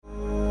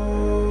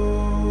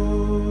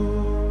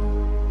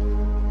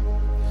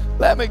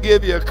me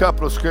give you a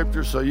couple of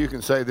scriptures so you can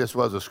say this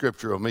was a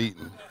scriptural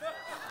meeting.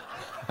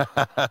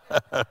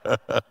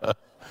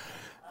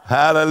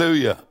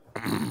 Hallelujah.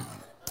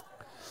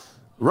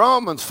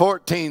 Romans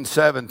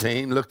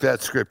 14:17. Look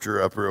that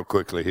scripture up real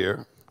quickly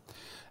here.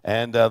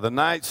 And the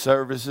night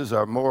services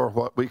are more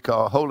what we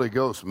call Holy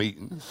Ghost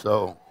meetings.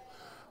 So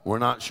we're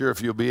not sure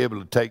if you'll be able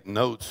to take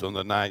notes on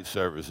the night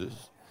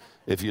services.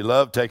 If you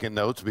love taking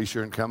notes, be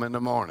sure and come in the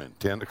morning,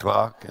 10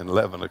 o'clock and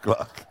 11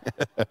 o'clock.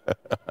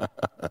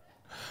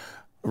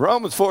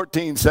 Romans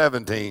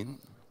 14:17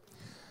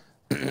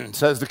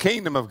 says, the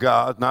kingdom of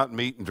God, not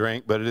meat and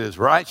drink, but it is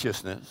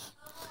righteousness,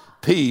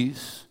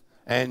 peace,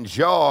 and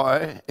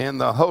joy in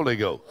the Holy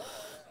Ghost.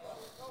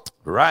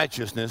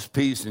 Righteousness,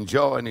 peace, and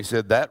joy. And he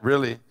said that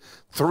really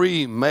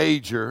three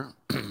major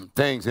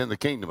things in the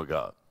kingdom of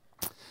God.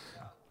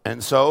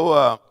 And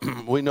so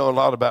we know a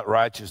lot about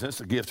righteousness,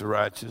 the gift of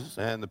righteousness,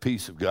 and the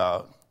peace of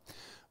God.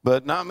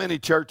 But not many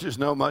churches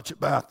know much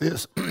about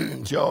this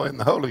joy in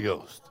the Holy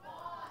Ghost.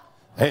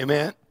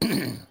 Amen.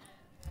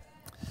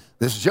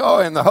 This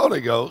joy in the Holy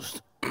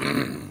Ghost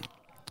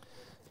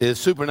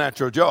is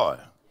supernatural joy.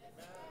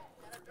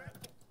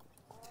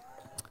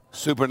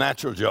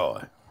 Supernatural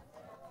joy.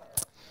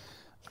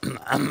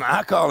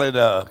 I call it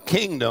a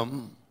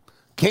kingdom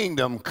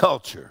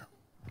culture.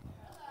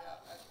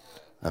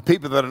 Now,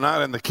 people that are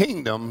not in the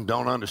kingdom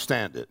don't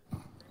understand it.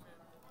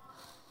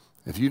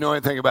 If you know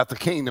anything about the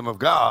kingdom of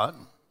God,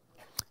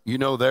 you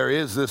know there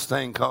is this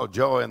thing called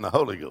joy in the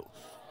Holy Ghost.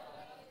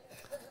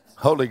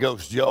 Holy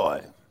Ghost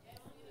joy.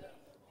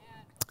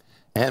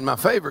 And my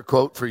favorite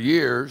quote for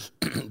years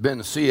has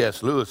been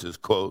C.S. Lewis's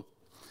quote,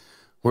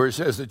 where he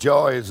says that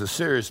joy is the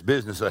serious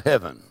business of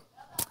heaven.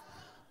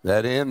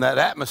 That in that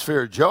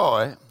atmosphere of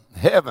joy,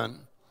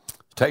 heaven is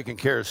taking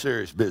care of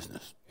serious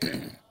business.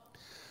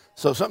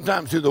 So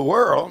sometimes to the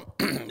world,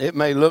 it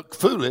may look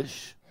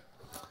foolish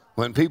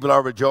when people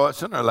are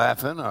rejoicing or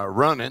laughing or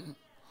running.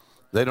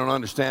 They don't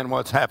understand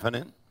what's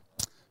happening,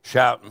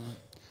 shouting,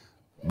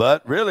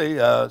 but really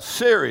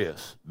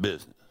serious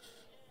business.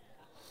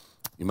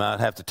 You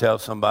might have to tell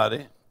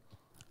somebody,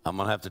 I'm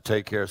going to have to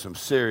take care of some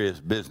serious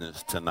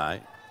business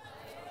tonight.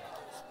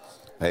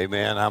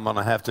 Amen. I'm going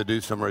to have to do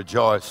some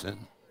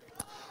rejoicing.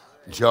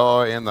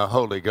 Joy in the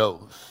Holy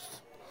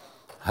Ghost.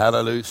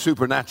 Hallelujah.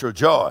 Supernatural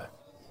joy.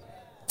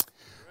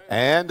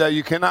 And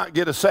you cannot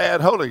get a sad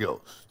Holy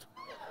Ghost.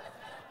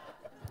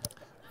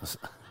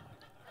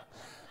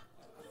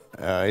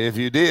 If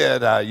you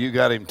did, you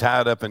got him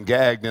tied up and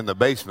gagged in the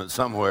basement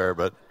somewhere.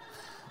 But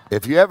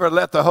if you ever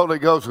let the Holy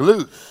Ghost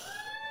loose,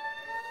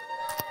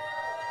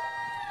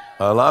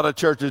 a lot of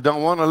churches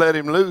don't want to let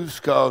him loose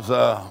because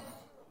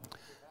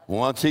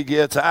once he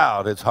gets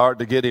out, it's hard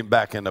to get him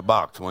back in the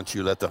box once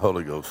you let the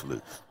Holy Ghost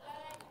loose.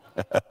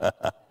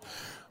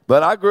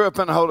 But I grew up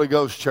in a Holy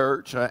Ghost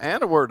church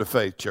and a Word of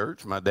Faith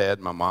church. My dad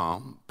and my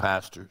mom,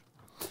 pastors.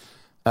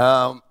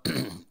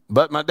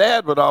 But my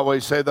dad would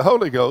always say the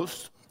Holy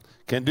Ghost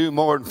can do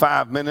more in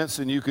 5 minutes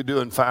than you could do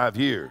in 5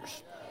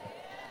 years.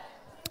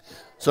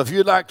 So if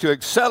you'd like to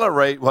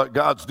accelerate what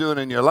God's doing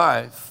in your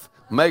life,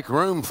 make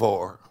room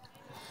for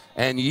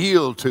and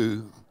yield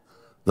to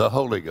the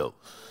Holy Ghost.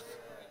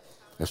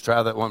 Let's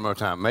try that one more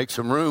time. Make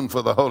some room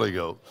for the Holy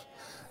Ghost.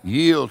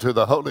 Yield to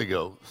the Holy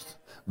Ghost.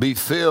 Be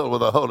filled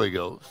with the Holy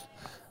Ghost.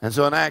 And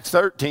so in Acts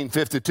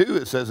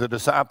 13:52, it says the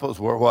disciples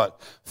were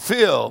what?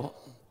 Filled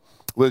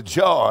with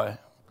joy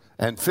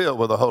and filled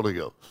with the Holy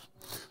Ghost.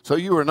 So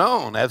you were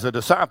known as a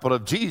disciple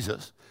of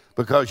Jesus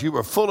because you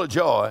were full of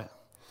joy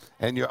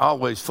and you're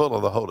always full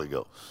of the Holy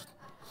Ghost.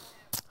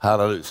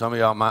 Hallelujah. Some of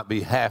y'all might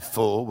be half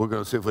full. We're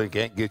going to see if we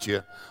can't get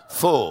you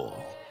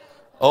full,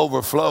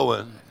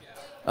 overflowing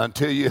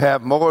until you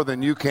have more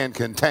than you can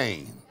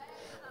contain.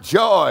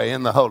 Joy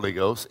in the Holy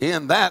Ghost.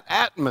 In that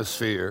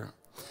atmosphere,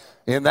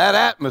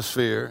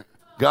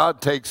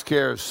 God takes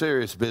care of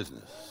serious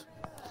business.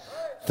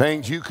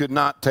 Things you could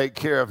not take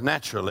care of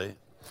naturally,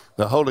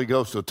 the Holy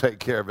Ghost will take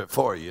care of it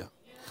for you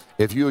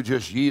if you would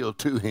just yield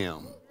to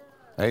him.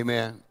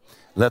 Amen.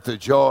 Let the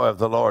joy of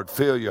the Lord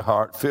fill your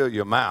heart, fill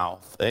your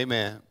mouth.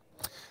 Amen.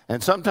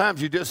 And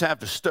sometimes you just have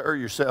to stir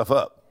yourself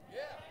up.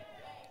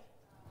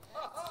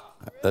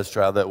 Let's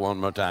try that one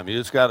more time. You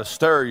just got to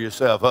stir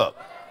yourself up.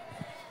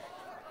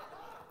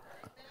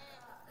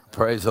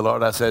 Praise the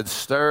Lord. I said,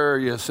 stir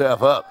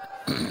yourself up.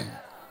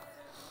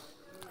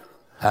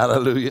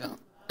 Hallelujah.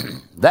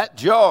 That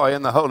joy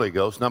in the Holy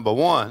Ghost, number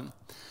one,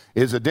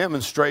 is a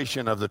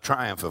demonstration of the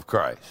triumph of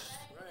Christ.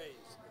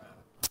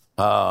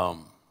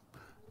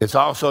 It's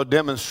also a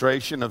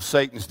demonstration of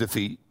Satan's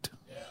defeat.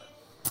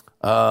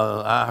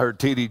 I heard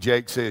T.D.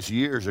 Jakes say this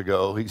years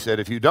ago. He said,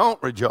 if you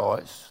don't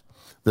rejoice,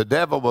 the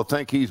devil will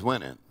think he's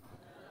winning.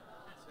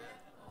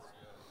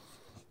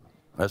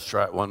 Let's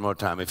try it one more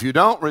time. If you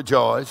don't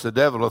rejoice, the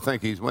devil will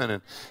think he's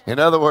winning. In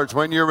other words,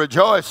 when you're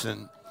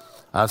rejoicing,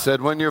 I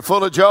said when you're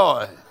full of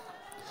joy,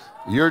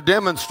 you're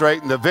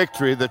demonstrating the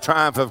victory, the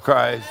triumph of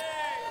Christ.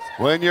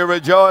 When you're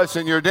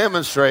rejoicing, you're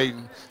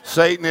demonstrating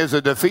Satan is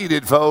a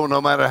defeated foe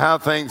no matter how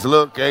things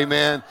look.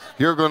 Amen.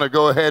 You're going to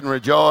go ahead and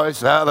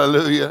rejoice.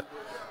 Hallelujah.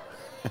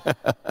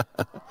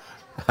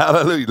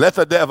 Hallelujah. Let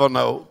the devil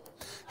know.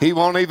 He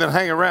won't even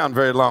hang around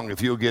very long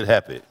if you'll get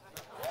happy.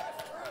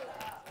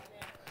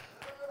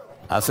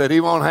 I said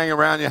he won't hang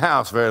around your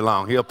house very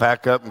long. He'll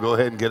pack up and go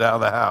ahead and get out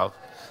of the house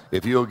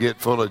if you'll get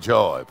full of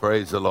joy.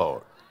 Praise the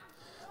Lord.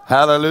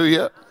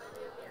 Hallelujah.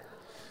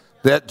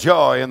 That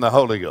joy in the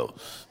Holy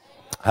Ghost.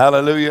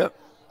 Hallelujah.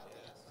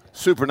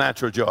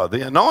 Supernatural joy.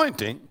 The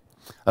anointing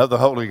of the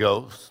Holy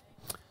Ghost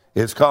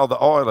is called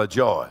the oil of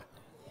joy.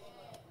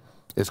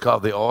 It's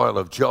called the oil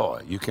of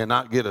joy. You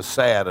cannot get a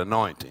sad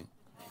anointing.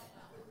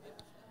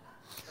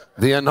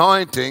 The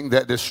anointing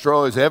that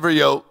destroys every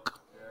yoke,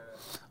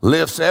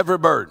 lifts every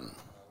burden.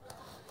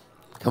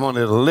 Come on,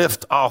 it'll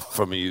lift off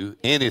from you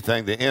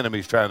anything the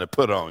enemy's trying to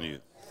put on you.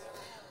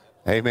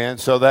 Amen.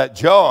 So that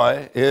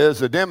joy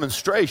is a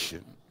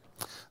demonstration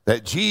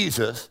that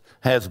Jesus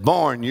has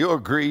borne your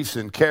griefs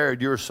and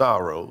carried your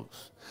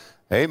sorrows.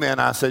 Amen.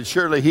 I said,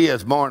 surely he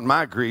has borne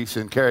my griefs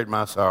and carried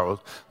my sorrows.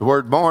 The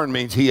word borne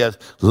means he has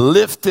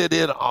lifted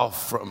it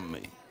off from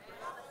me.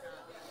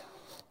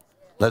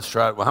 Let's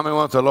try it. Well, how many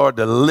want the Lord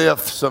to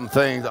lift some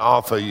things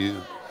off of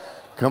you?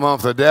 Come on,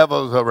 if the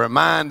devil's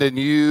reminding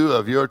you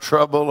of your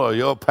trouble or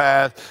your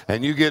past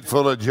and you get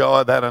full of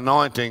joy, that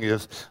anointing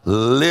just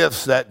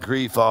lifts that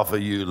grief off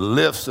of you,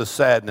 lifts the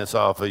sadness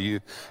off of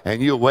you,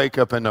 and you'll wake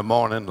up in the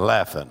morning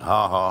laughing.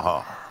 Ha, ha,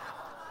 ha.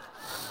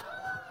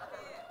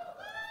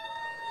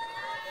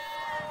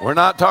 We're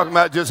not talking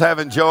about just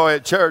having joy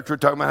at church. We're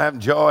talking about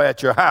having joy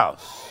at your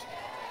house.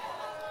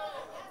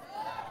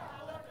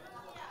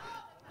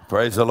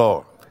 Praise the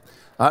Lord.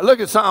 All right, look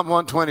at Psalm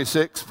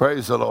 126.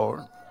 Praise the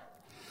Lord.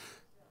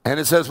 And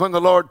it says, when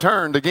the Lord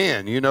turned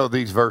again, you know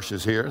these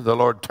verses here, the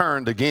Lord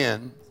turned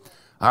again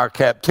our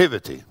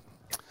captivity.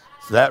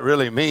 So that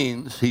really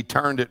means he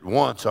turned it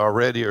once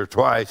already or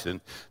twice,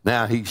 and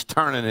now he's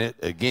turning it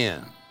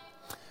again.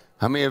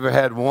 How many ever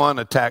had one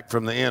attack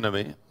from the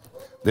enemy?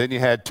 Then you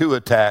had two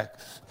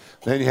attacks.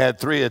 Then you had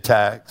three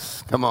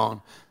attacks. Come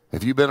on.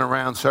 If you've been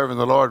around serving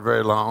the Lord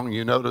very long,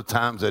 you know the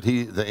times that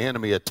the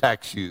enemy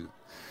attacks you.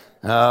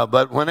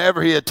 But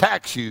whenever he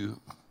attacks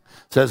you,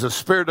 it says the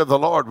Spirit of the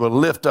Lord will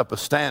lift up a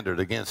standard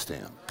against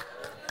him.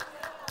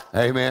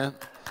 Amen.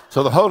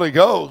 So the Holy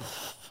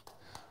Ghost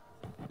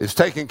is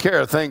taking care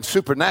of things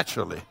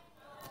supernaturally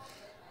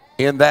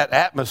in that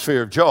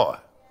atmosphere of joy.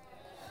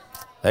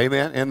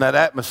 Amen. In that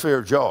atmosphere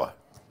of joy.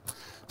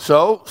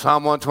 So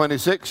Psalm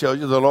 126 shows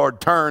you the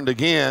Lord turned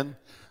again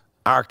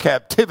our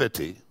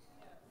captivity.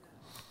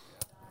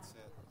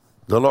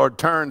 The Lord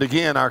turned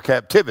again our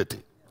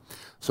captivity.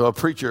 So a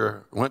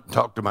preacher went and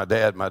talked to my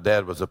dad. My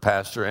dad was a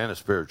pastor and a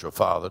spiritual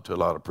father to a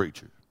lot of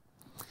preachers.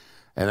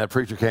 And that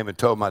preacher came and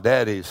told my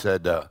dad, he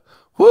said,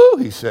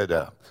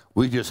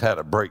 we just had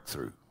a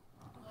breakthrough.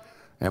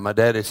 And my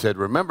daddy said,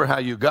 remember how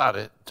you got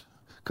it,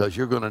 because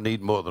you're going to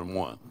need more than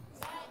one.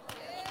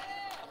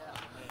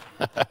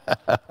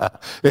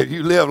 If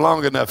you live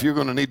long enough, you're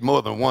going to need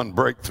more than one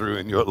breakthrough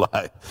in your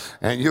life.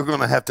 And you're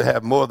going to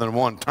have more than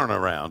one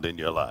turnaround in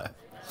your life.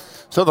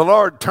 So the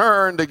Lord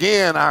turned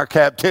again our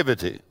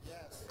captivity.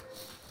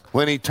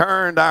 When he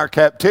turned our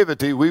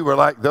captivity, we were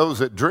like those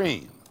that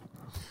dream.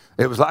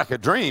 It was like a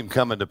dream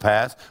coming to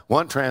pass.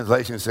 One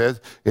translation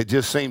says, it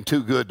just seemed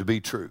too good to be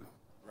true.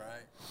 Right.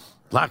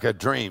 Like a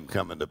dream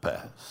coming to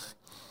pass.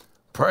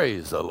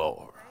 Praise the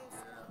Lord.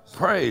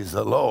 Praise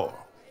the Lord.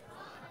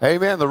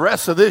 Amen. The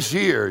rest of this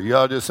year,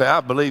 y'all just say,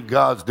 I believe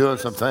God's doing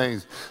some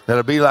things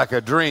that'll be like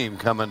a dream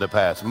coming to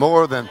pass.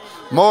 More than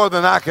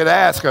I could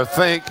ask or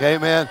think.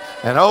 Amen.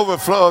 An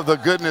overflow of the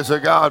goodness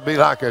of God be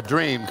like a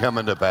dream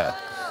coming to pass.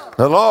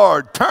 The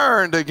Lord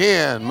turned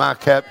again my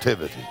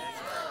captivity.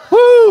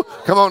 Woo!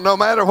 Come on, no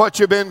matter what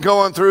you've been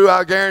going through,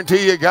 I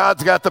guarantee you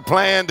God's got the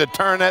plan to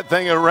turn that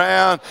thing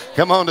around.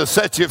 Come on, to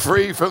set you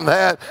free from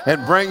that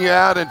and bring you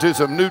out into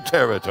some new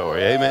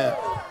territory. Amen.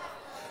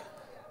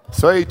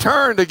 So he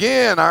turned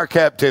again our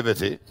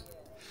captivity.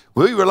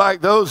 We were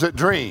like those that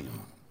dream.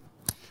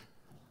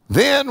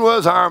 Then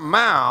was our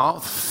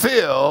mouth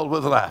filled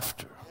with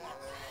laughter.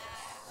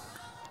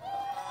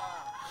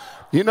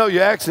 You know,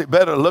 you're actually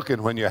better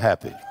looking when you're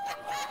happy.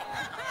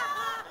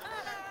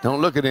 Don't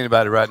look at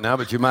anybody right now,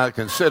 but you might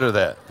consider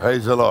that.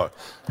 Praise the Lord.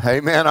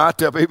 Amen. I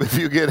tell people, if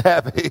you get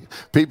happy,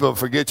 people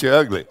forget you're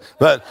ugly.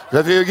 But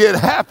if you get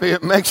happy,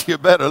 it makes you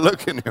better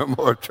looking. You're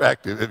more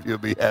attractive if you'll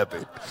be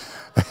happy.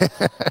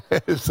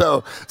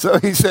 So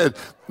he said,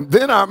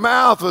 then our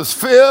mouth was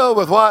filled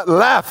with what?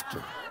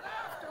 Laughter.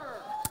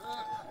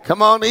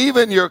 Come on,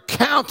 even your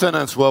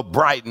countenance will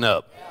brighten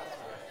up.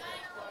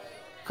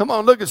 Come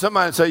on, look at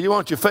somebody and say, you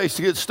want your face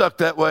to get stuck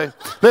that way?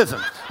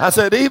 Listen, I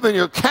said, even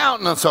your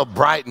countenance will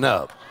brighten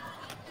up.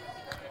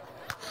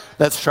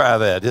 Let's try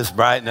that. Just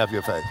brighten up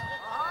your face.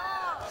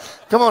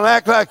 Come on,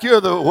 act like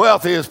you're the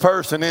wealthiest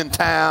person in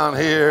town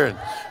here. And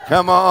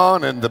come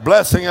on, and the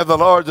blessing of the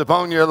Lord's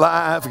upon your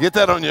life. Get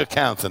that on your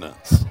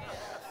countenance.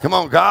 Come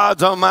on,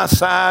 God's on my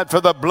side, for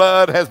the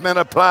blood has been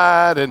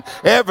applied, and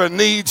every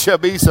need shall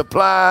be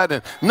supplied,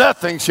 and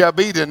nothing shall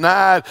be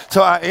denied.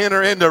 So I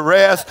enter into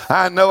rest.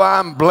 I know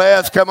I'm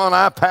blessed. Come on,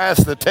 I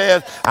pass the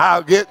test.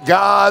 I'll get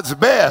God's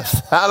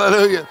best.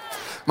 Hallelujah.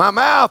 My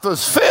mouth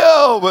was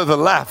filled with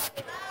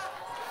laughter.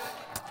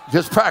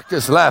 Just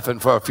practice laughing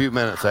for a few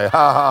minutes. Say,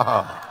 ha, ha,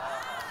 ha.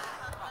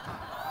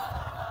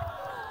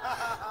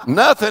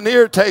 Nothing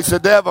irritates the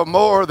devil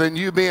more than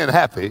you being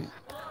happy.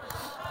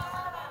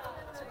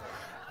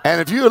 And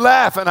if you're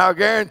laughing, I'll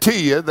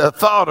guarantee you the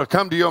thought will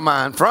come to your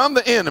mind from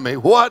the enemy,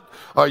 what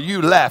are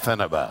you laughing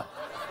about?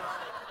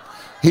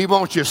 He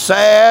wants you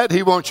sad.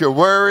 He wants you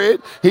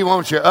worried. He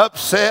wants you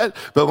upset.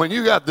 But when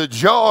you got the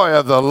joy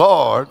of the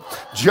Lord,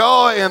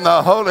 joy in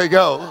the Holy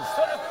Ghost,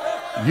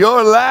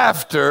 your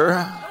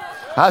laughter,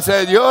 I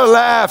said, your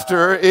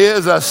laughter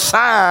is a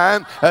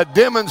sign, a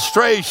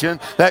demonstration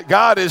that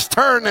God is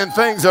turning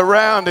things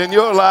around in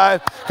your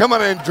life. Come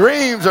on, and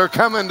dreams are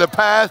coming to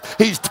pass.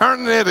 He's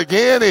turning it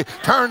again. He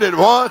turned it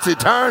once. He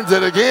turns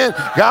it again.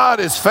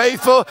 God is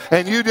faithful,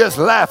 and you just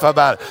laugh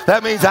about it.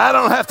 That means I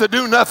don't have to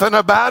do nothing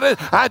about it.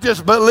 I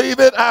just believe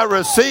it. I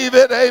receive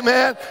it.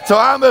 Amen. So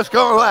I'm just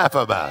going to laugh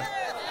about it.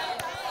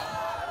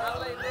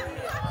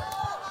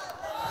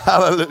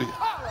 Hallelujah.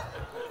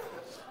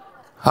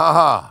 Ha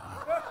ha.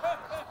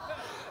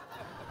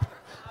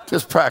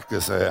 Just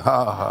practice it.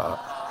 Ha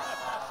ha.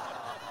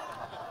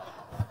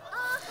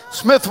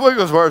 Smith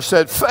Wigglesworth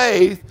said,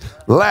 faith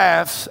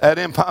laughs at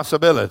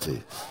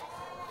impossibilities.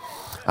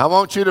 I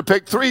want you to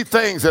pick 3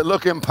 things that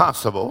look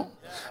impossible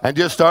and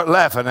just start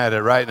laughing at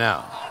it right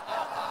now.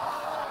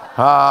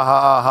 Ha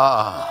ha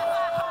ha.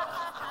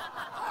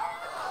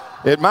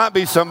 It might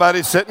be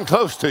somebody sitting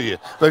close to you,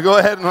 but go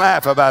ahead and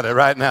laugh about it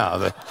right now.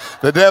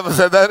 The devil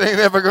said that ain't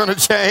ever going to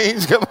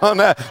change. Come on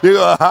now. You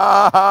go,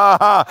 ha, ha,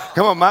 ha.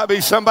 Come on, might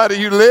be somebody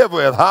you live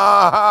with.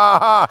 Ha,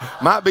 ha, ha.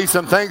 Might be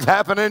some things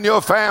happening in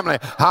your family.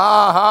 Ha,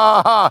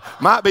 ha, ha.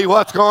 Might be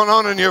what's going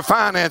on in your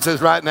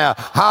finances right now.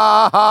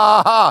 Ha,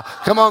 ha,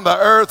 ha. Come on, the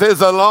earth is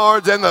the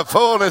Lord's and the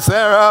fullness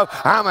thereof.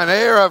 I'm an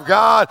heir of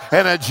God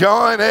and a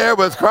joint heir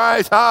with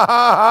Christ. Ha,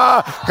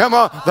 ha, ha. Come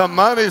on, the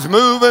money's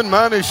moving,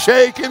 money's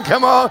shaking.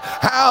 Come on.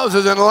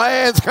 Houses and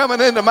lands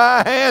coming into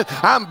my hands.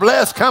 I'm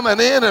blessed coming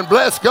in and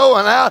blessed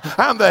going out.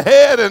 I'm the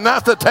head and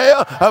not the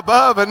tail,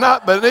 above and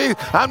not beneath.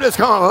 I'm just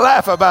going to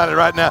laugh about it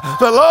right now.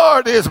 The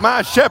Lord is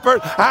my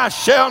shepherd. I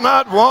shall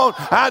not want.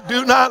 I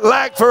do not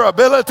lack for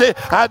ability.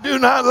 I do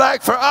not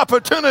lack for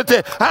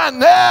opportunity. I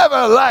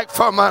never lack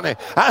for money.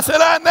 I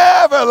said I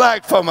never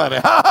lack for money.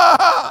 Ha ha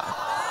ha.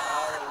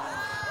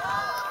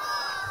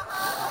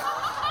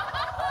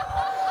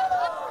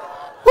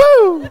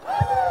 Woo!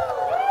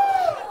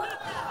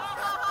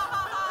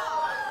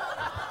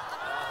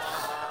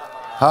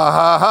 Ha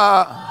ha ha.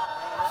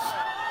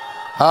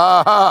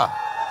 Ha ha.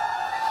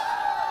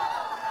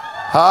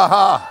 Ha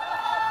ha.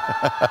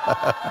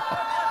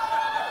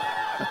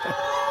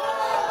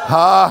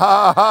 Ha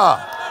ha ha.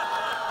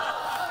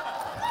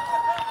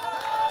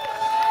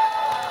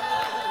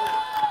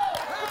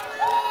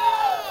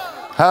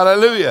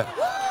 Hallelujah.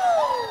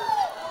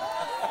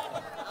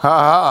 Ha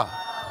ha.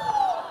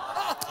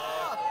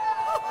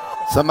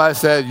 Somebody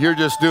said, you're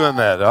just doing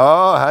that.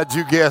 Oh, how'd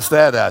you guess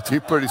that out? You're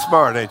pretty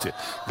smart, ain't you?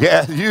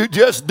 Yeah, you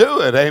just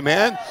do it,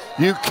 amen.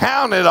 You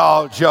count it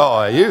all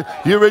joy.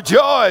 You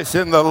rejoice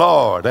in the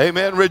Lord,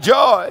 amen.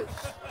 Rejoice.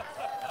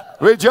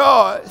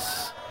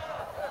 Rejoice.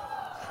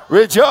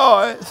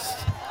 Rejoice.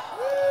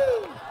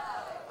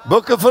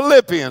 Book of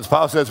Philippians,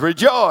 Paul says,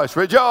 rejoice,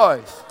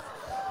 rejoice,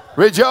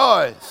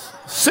 rejoice.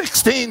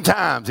 16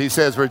 times he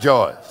says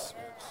rejoice.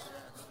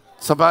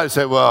 Somebody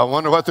said, well, I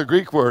wonder what the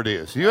Greek word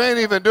is. You ain't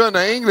even doing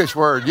the English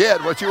word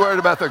yet. What you worried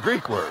about the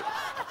Greek word?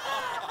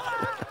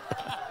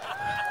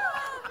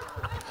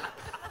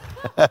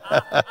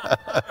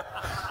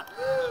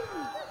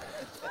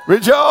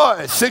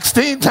 Rejoice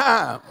 16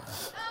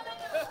 times.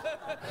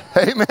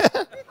 Amen.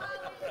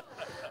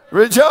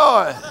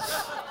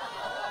 Rejoice.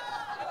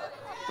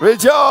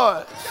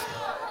 Rejoice.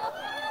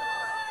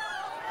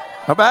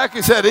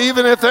 Habakkuk said,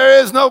 even if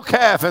there is no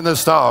calf in the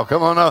stall,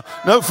 come on,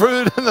 no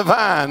fruit in the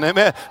vine,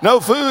 amen,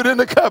 no food in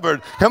the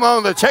cupboard, come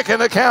on, the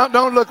checking account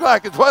don't look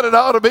like it's what it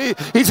ought to be.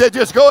 He said,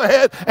 just go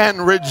ahead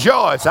and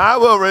rejoice. I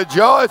will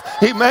rejoice.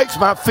 He makes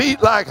my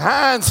feet like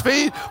hinds'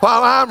 feet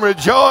while I'm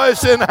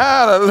rejoicing.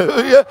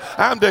 Hallelujah.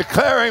 I'm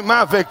declaring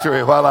my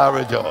victory while I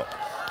rejoice.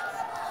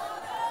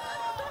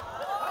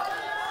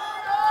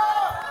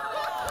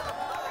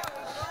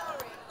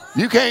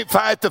 You can't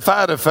fight the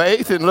fight of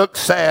faith and look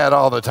sad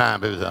all the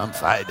time. I'm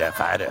fighting the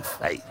fight of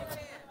faith.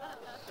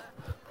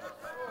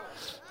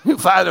 You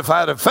fight the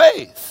fight of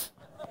faith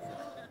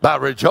by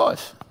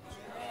rejoicing.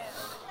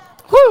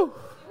 Woo!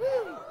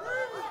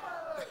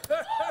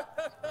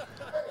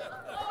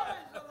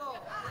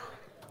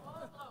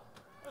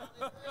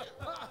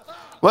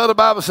 Well, the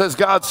Bible says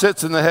God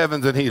sits in the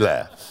heavens and he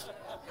laughs.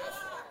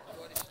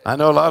 I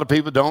know a lot of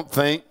people don't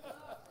think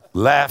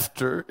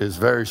laughter is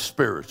very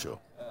spiritual.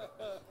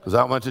 Because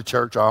I went to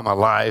church all my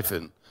life,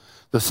 and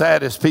the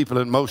saddest people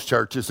in most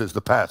churches is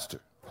the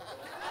pastor.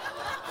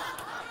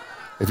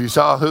 If you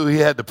saw who he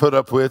had to put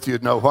up with,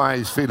 you'd know why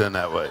he's feeling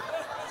that way.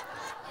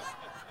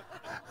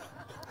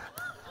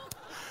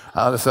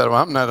 I just said,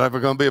 well, I'm not ever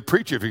going to be a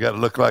preacher if you got to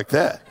look like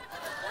that.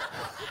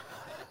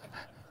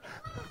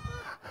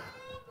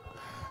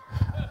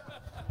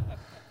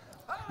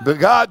 But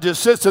God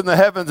just sits in the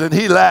heavens and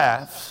he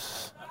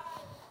laughs.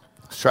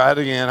 Let's try it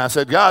again. I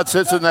said, God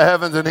sits in the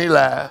heavens and he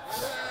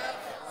laughs.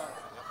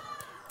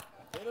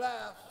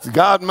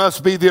 God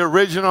must be the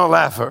original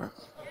laugher.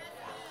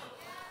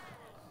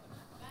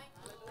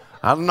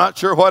 I'm not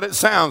sure what it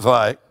sounds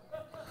like,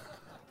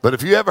 but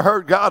if you ever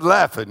heard God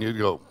laughing, you'd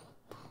go,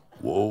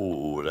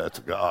 whoa, that's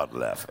God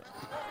laughing.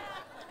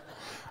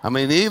 I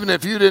mean, even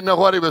if you didn't know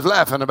what he was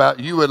laughing about,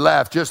 you would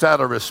laugh just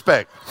out of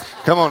respect.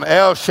 Come on,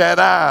 El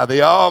Shaddai,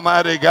 the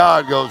Almighty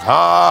God goes,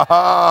 ha,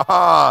 ha,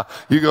 ha.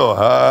 You go,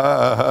 ha,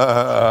 ha,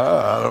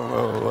 ha. I don't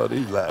know what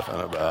he's laughing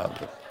about.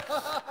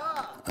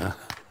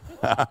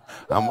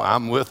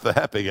 I'm with the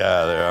happy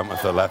guy there. I'm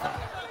with the laughing.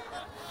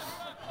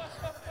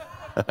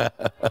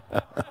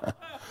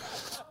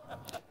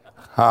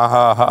 Ha,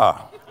 ha,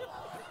 ha.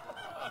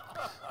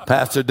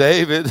 Pastor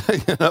David,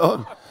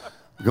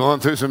 going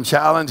through some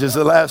challenges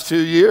the last few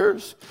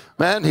years.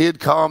 Man, he'd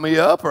call me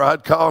up or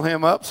I'd call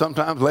him up.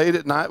 Sometimes late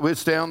at night, we'd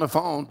stay on the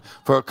phone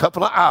for a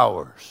couple of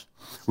hours.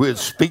 We'd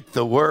speak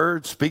the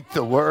word,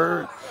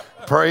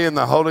 pray in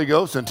the Holy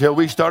Ghost until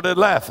we started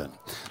laughing.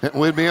 And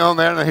we'd be on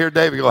there and I'd hear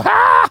David go,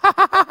 ha, ha,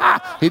 ha,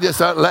 ha. He'd just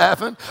start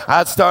laughing.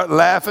 I'd start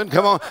laughing.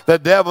 Come on, the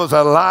devil's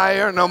a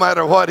liar. No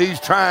matter what he's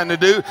trying to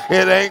do,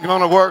 it ain't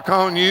going to work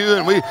on you.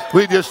 And we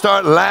just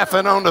start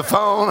laughing on the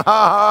phone. Ha,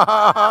 ha,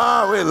 ha,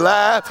 ha. We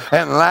laugh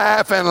and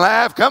laugh and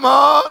laugh. Come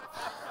on.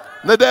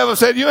 The devil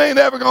said, you ain't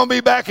ever going to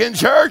be back in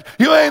church.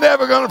 You ain't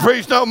ever going to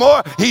preach no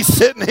more. He's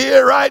sitting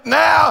here right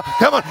now.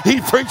 Come on.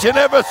 He's preaching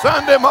every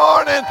Sunday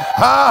morning.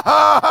 Ha,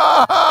 ha,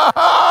 ha, ha,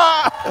 ha.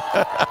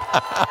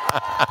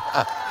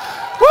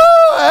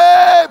 Woo,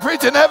 hey,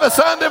 preaching every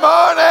Sunday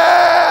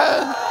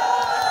morning.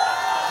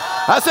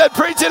 I said,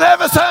 preaching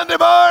every Sunday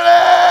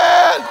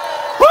morning.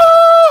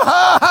 Woo,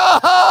 ha, ha,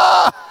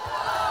 ha.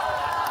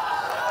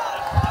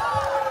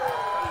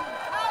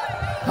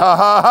 Ha,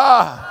 ha,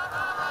 ha.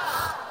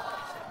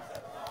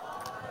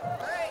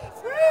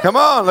 Come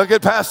on, look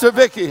at Pastor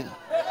Vicky.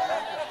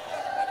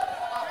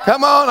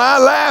 Come on, I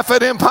laugh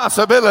at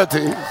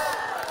impossibilities.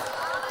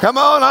 Come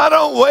on, I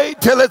don't wait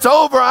till it's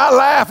over. I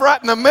laugh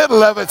right in the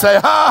middle of it.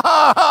 Say, ha,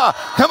 ha,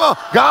 ha. Come on,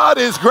 God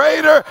is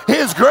greater.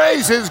 His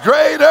grace is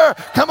greater.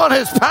 Come on,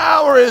 his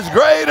power is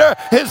greater.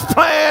 His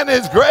plan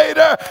is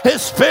greater.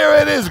 His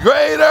spirit is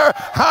greater.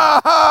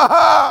 Ha, ha,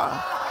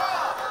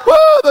 ha.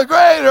 Woo, the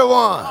greater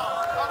one.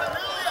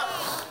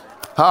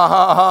 Ha,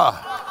 ha,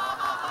 ha.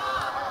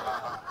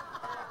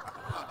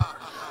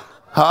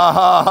 Ha,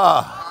 ha,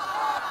 ha.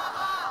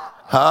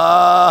 Ha,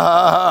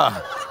 ha,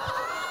 ha.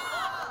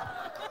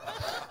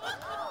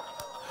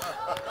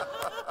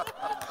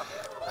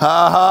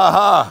 Ha, ha,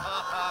 ha.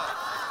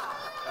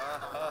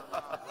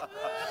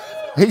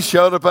 He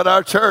showed up at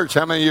our church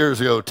how many years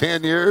ago?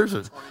 10 years?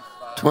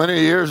 20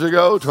 years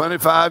ago?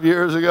 25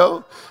 years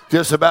ago?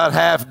 Just about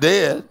half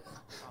dead.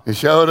 He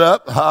showed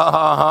up, ha,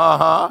 ha, ha,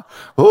 ha.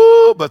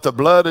 Ooh, but the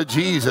blood of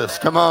Jesus,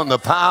 come on, the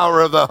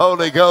power of the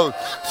Holy Ghost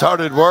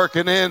started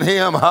working in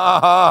him, ha,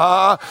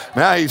 ha, ha.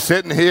 Now he's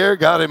sitting here,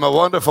 got him a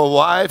wonderful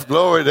wife,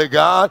 glory to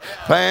God,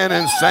 playing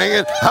and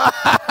singing. Ha,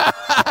 ha, ha.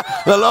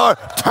 The Lord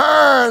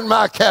turned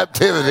my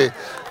captivity.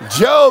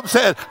 Job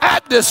said,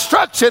 at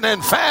destruction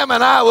and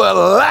famine I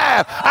will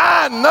laugh.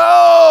 I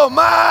know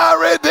my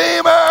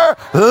Redeemer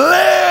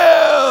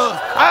lives.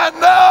 I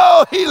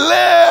know he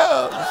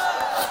lives.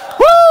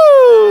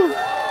 Woo!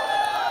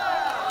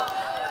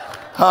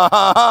 Ha,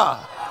 ha,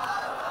 ha.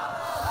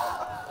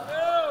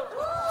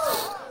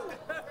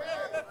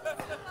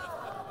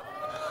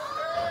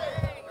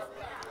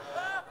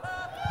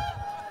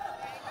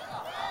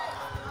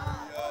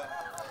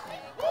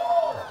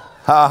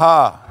 Ha,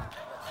 ha.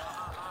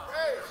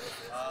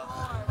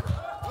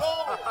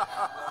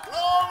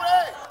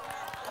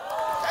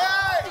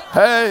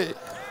 Hey.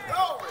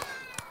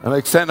 Let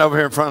me stand over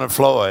here in front of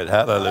Floyd.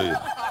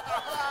 Hallelujah.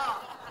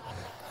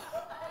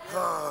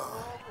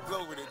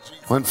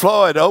 When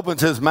Floyd opens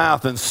his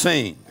mouth and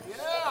sings,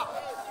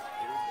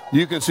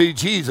 you can see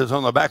Jesus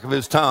on the back of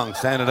his tongue,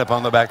 standing up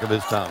on the back of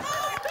his tongue.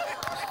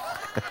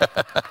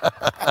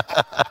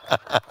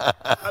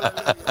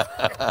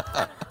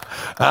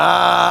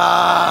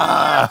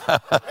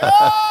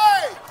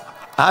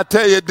 I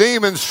tell you,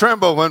 demons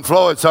tremble when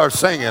Floyd starts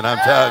singing, I'm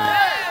telling you.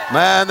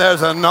 Man,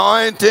 there's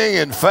anointing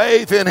and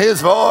faith in his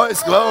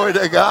voice. Glory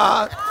to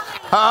God.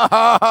 Ha,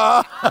 ha,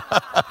 ha.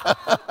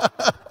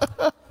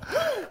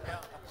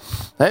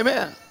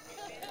 Amen.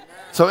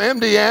 So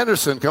MD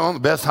Anderson, come on, the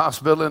best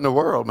hospital in the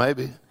world,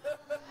 maybe.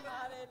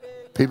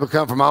 People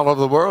come from all over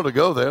the world to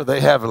go there.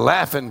 They have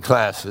laughing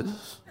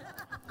classes.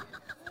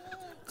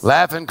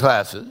 Laughing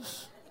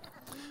classes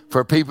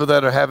for people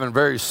that are having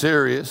very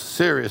serious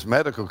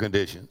medical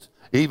conditions,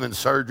 even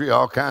surgery,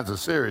 all kinds of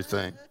serious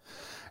things.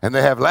 And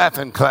they have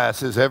laughing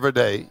classes every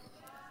day.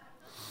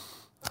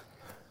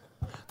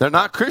 They're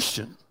not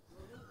Christian.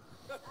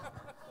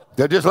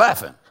 They're just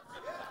laughing.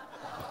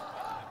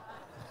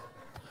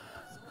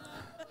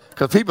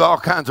 Because people, all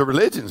kinds of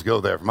religions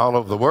go there from all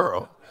over the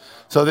world.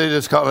 So they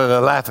just call it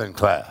a laughing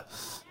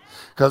class.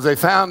 Because they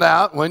found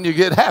out when you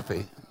get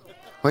happy,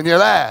 when you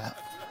laugh,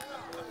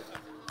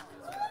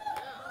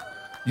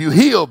 you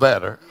heal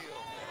better.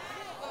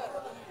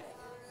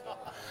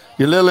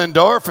 Your little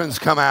endorphins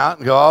come out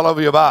and go all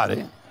over your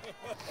body.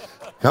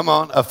 Come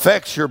on,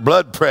 affects your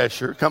blood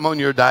pressure, come on,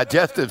 your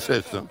digestive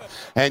system,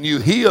 and you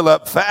heal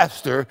up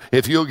faster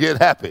if you'll get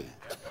happy.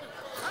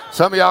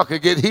 Some of y'all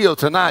could get healed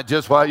tonight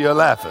just while you're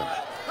laughing.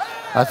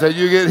 I said,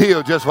 you get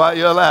healed just while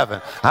you're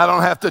laughing. I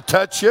don't have to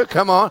touch you.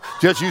 Come on.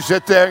 Just you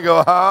sit there and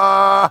go,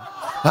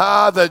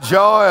 the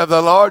joy of the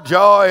Lord,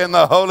 joy in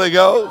the Holy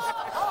Ghost.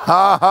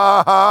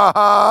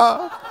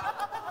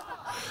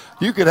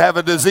 You could have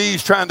a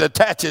disease trying to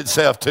attach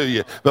itself to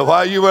you. But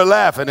while you were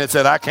laughing, it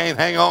said, I can't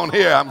hang on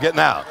here. I'm getting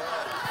out.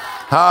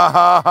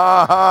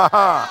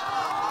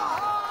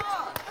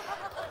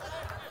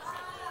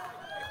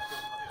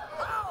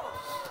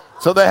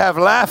 So they have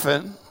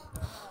laughing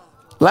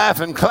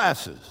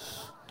classes.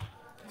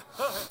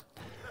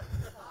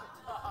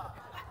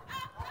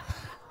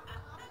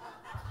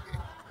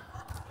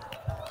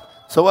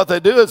 So what they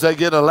do is they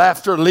get a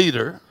laughter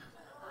leader.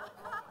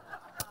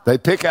 They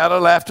pick out a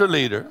laughter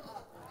leader,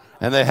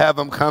 and they have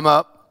them come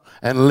up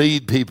and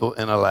lead people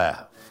in a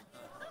laugh.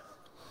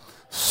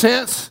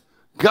 Since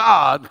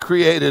God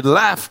created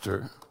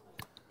laughter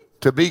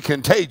to be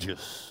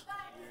contagious,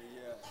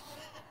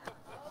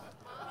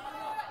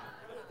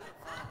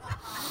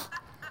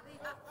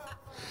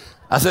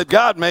 I said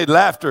God made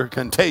laughter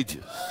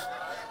contagious.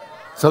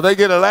 So they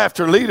get a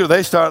laughter leader,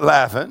 they start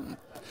laughing.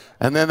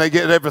 And then they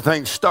get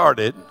everything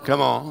started.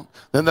 Come on.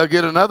 Then they'll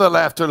get another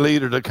laughter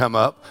leader to come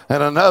up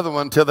and another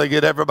one until they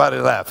get everybody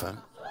laughing.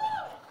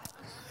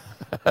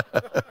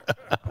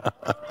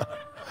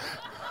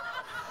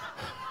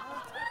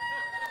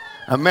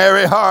 A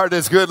merry heart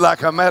is good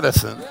like a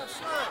medicine.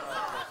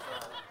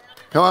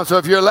 Come on. So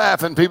if you're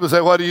laughing, people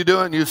say, what are you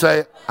doing? You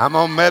say, I'm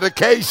on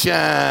medication.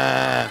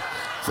 I'm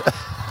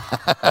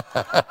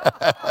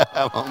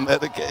on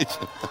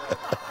medication.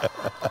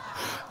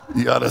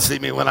 You ought to see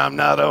me when I'm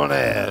not on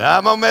it.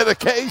 I'm on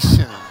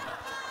medication.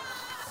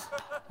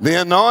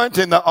 The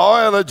anointing, the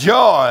oil of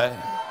joy,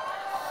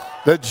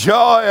 the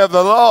joy of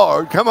the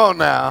Lord. Come on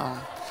now.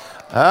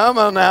 Come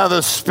on now.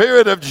 The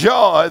spirit of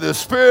joy, the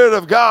spirit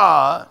of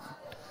God.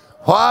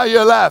 While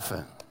you're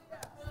laughing.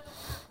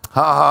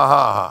 Ha, ha,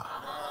 ha, ha.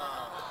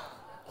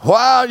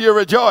 While you're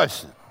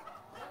rejoicing.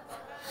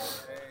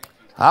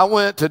 I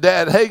went to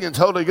Dad Hankins'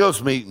 Holy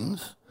Ghost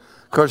meetings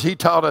because he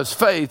taught us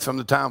faith from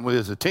the time we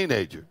was a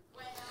teenager.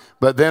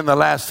 But then the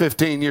last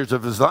 15 years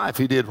of his life,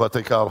 he did what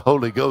they call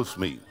Holy Ghost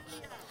meetings.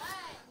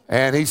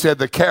 And he said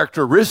the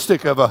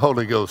characteristic of a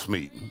Holy Ghost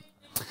meeting,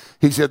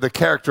 he said the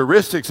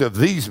characteristics of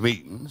these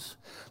meetings,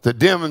 the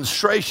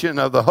demonstration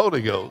of the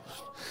Holy Ghost,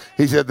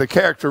 he said the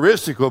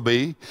characteristic will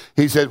be,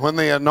 he said when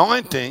the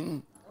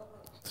anointing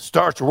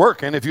starts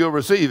working, if you'll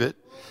receive it,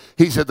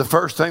 he said the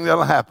first thing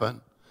that'll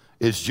happen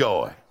is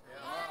joy.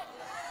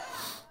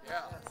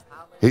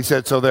 He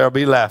said, so there'll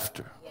be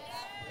laughter.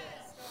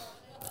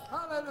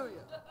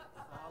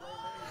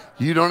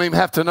 You don't even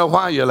have to know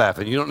why you're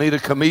laughing. You don't need a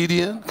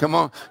comedian. Come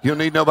on. You don't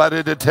need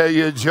nobody to tell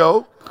you a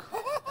joke.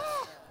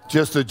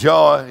 Just the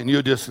joy, and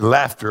you just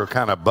laughter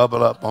kind of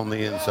bubble up on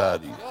the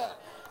inside of you.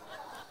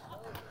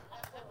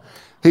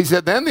 He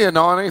said, then the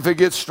anointing, if it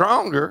gets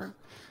stronger,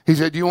 he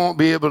said, you won't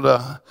be able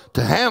to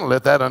handle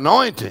it, that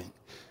anointing.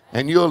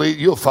 And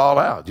you'll fall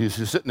out. You're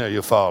sitting there,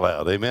 you'll fall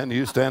out. Amen.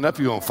 You stand up,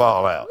 you won't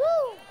fall out.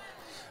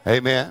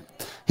 Amen.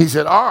 He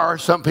said, or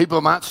some people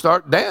might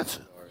start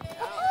dancing.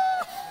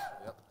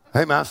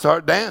 They might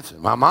start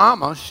dancing. My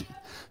mama,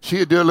 she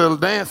would do a little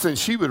dance and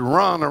she would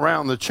run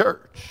around the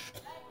church.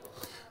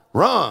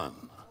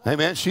 Run.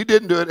 Amen. She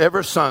didn't do it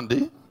every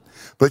Sunday,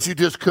 but you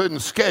just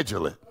couldn't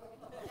schedule it.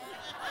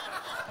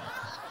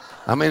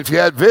 I mean, if you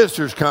had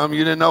visitors come,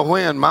 you didn't know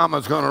when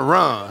mama's going to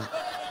run.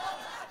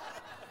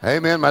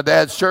 Amen. My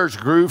dad's church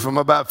grew from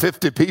about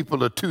 50 people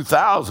to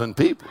 2,000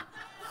 people.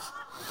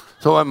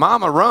 So when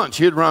mama runs,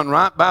 she'd run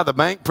right by the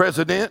bank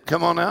president,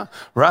 come on now,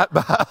 right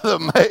by the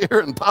mayor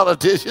and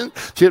politicians.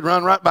 She'd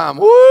run right by them.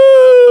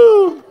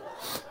 Woo!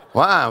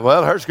 Why?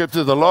 Well, her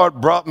scripture, the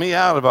Lord brought me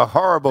out of a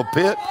horrible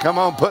pit. Come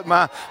on, put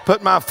my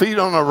feet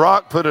on a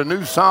rock, put a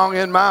new song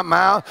in my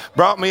mouth,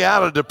 brought me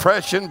out of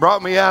depression,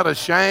 brought me out of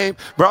shame,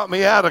 brought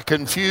me out of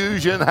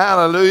confusion.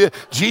 Hallelujah.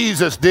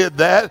 Jesus did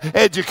that.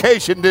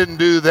 Education didn't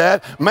do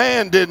that.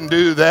 Man didn't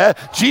do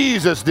that.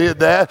 Jesus did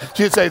that.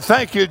 She'd say,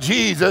 thank you,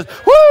 Jesus,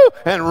 woo,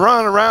 and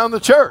run around the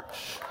church.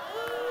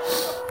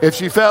 If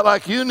she felt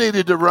like you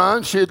needed to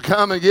run, she'd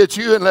come and get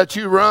you and let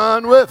you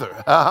run with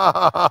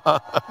her.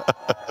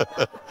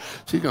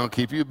 She's going to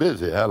keep you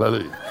busy.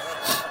 Hallelujah.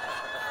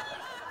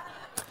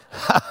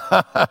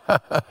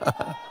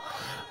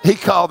 He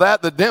called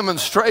that the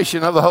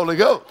demonstration of the Holy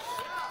Ghost.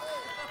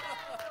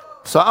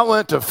 So I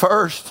went to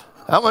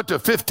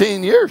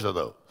 15 years of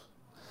those.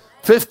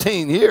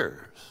 15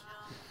 years.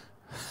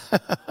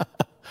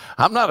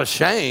 I'm not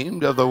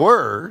ashamed of the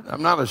word.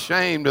 I'm not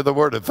ashamed of the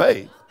word of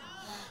faith.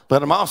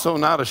 But I'm also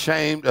not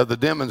ashamed of the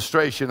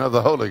demonstration of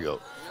the Holy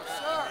Ghost.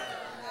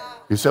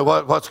 You say,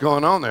 what's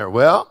going on there?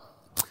 Well,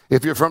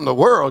 if you're from the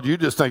world, you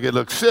just think it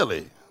looks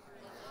silly.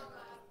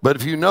 But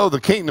if you know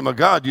the kingdom of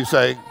God, you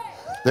say,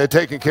 they're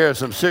taking care of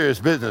some serious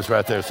business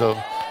right there. So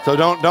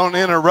don't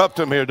interrupt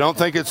them here. Don't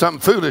think it's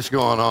something foolish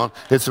going on.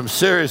 It's some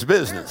serious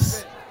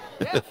business.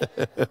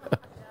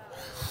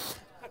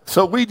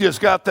 So we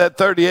just got that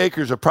 30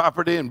 acres of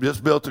property and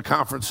just built a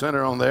conference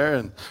center on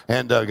there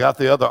and got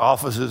the other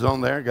offices on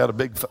there. Got a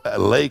big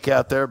lake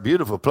out there,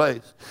 beautiful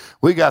place.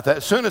 We got that.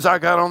 As soon as I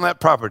got on that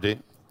property,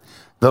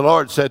 the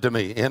Lord said to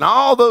me, in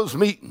all those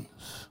meetings,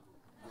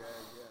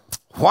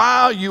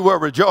 while you were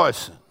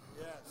rejoicing,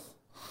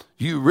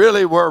 you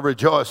really were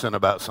rejoicing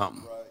about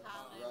something.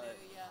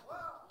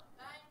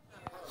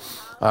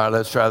 All right,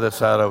 let's try this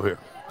side over here.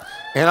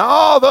 In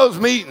all those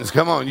meetings,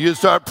 come on, you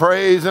start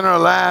praising or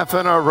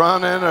laughing or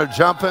running or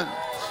jumping.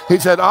 He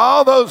said,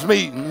 all those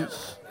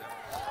meetings,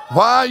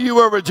 while you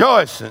were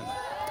rejoicing,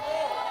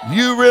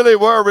 you really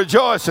were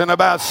rejoicing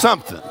about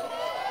something.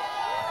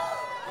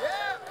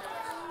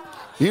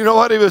 You know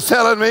what he was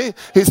telling me?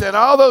 He said,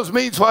 all those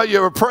meetings while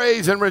you were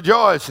praising and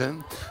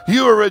rejoicing,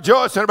 you were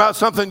rejoicing about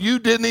something you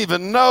didn't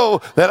even know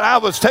that I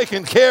was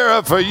taking care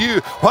of for you.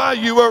 While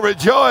you were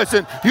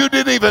rejoicing, you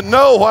didn't even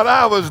know what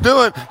I was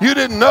doing. You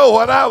didn't know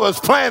what I was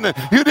planning.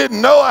 You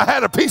didn't know I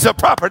had a piece of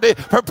property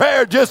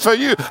prepared just for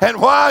you.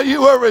 And while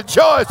you were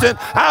rejoicing,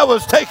 I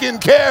was taking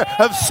care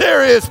of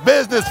serious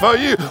business for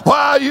you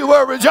while you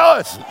were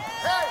rejoicing.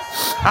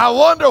 I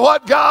wonder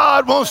what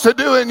God wants to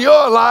do in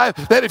your life,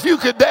 that if you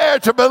could dare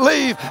to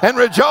believe and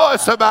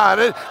rejoice about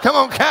it, come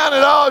on, count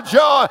it all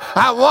joy.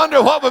 I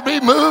wonder what would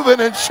be moving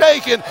and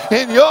shaking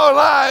in your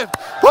life.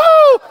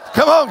 Woo!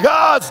 Come on,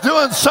 God's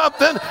doing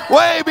something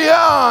way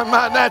beyond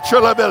my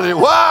natural ability.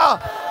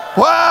 While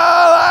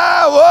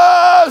I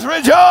was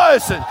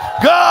rejoicing,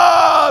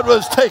 God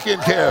was taking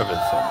care of it.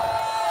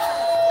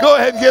 Go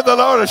ahead and give the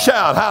Lord a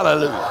shout.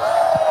 Hallelujah.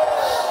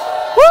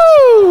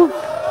 Woo!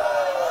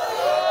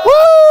 Woo!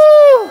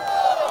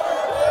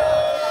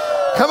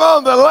 Come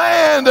on, the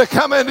land will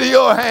come into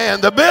your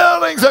hand. The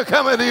buildings will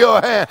come into your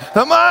hand.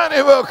 The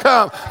money will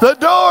come. The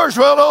doors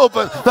will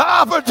open. The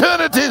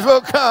opportunities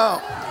will come.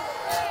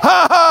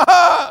 Ha, ha,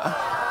 ha.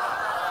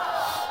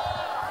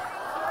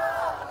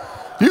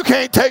 You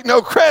can't take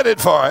no credit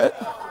for it.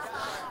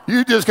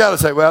 You just got to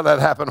say, well, that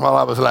happened while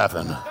I was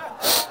laughing.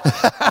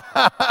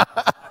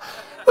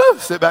 Woo,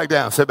 sit back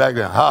down. Sit back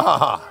down. Ha, ha,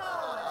 ha.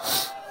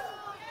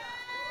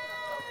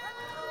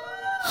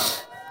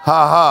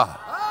 Ha ha.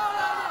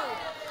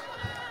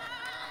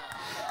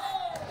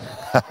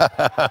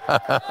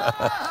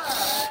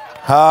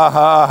 Ha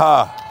ha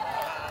ha.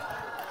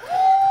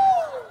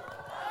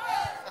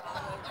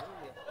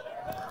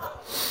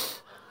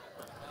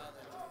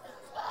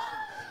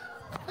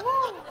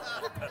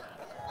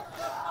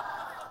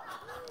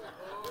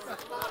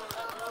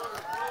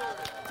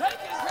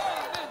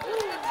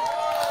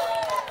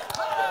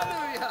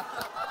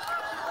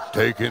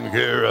 Taking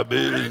care of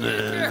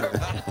business.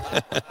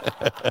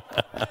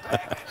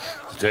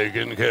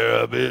 Taking care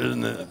of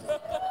business.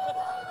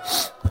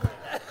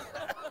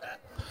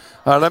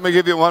 All right, let me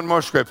give you one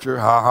more scripture.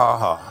 Ha, ha,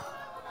 ha.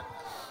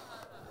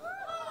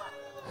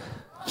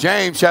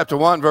 James chapter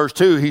 1, verse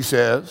 2, he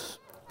says,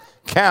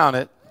 count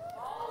it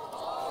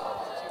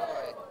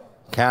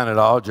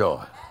all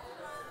joy.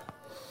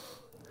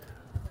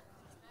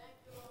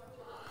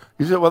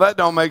 You said, well, that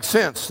don't make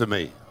sense to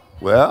me.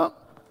 Well,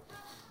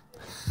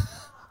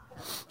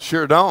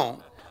 sure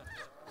don't.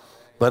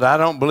 But I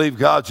don't believe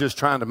God's just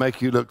trying to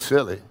make you look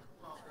silly.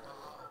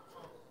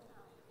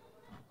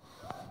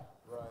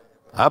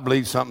 I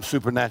believe something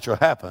supernatural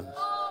happens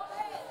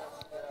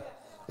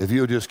if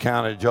you'll just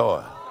count it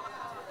joy.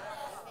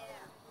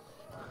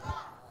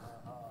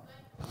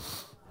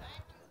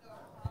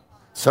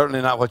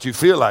 Certainly not what you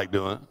feel like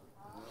doing.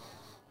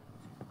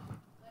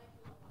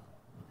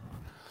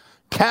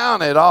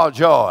 Count it all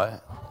joy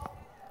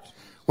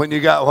when you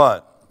got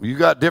what? You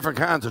got different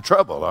kinds of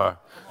trouble, or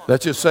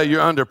let's just say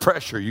you're under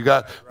pressure. You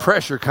got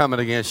pressure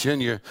coming against you,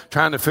 and you're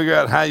trying to figure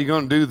out how you're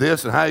going to do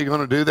this and how you're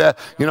going to do that.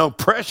 You know,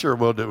 pressure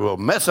will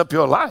mess up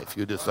your life.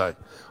 You're just like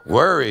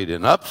worried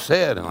and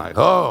upset and like,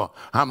 oh,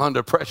 I'm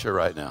under pressure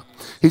right now.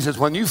 He says,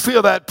 when you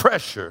feel that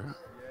pressure,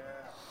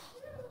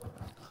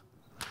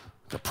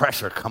 the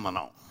pressure coming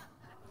on.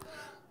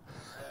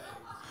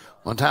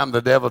 One time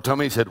the devil told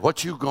me, he said,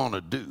 what you going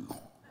to do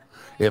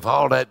if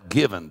all that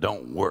giving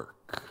don't work?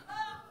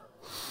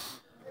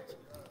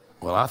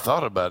 Well, I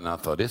thought about it, and I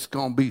thought, it's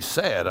going to be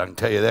sad, I can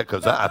tell you that,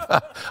 because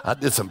I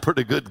did some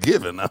pretty good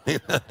giving. I mean,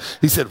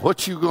 he said,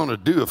 what you going to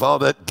do if all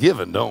that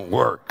giving don't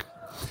work?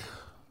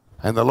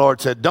 And the Lord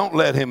said, don't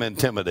let him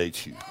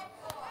intimidate you.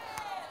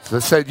 So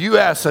he said, you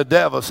ask the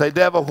devil, say,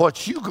 devil,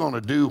 what you going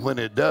to do when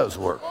it does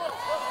work?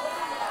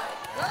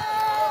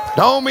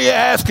 Don't be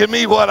asking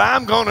me what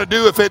I'm going to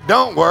do if it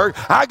don't work.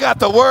 I got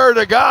the Word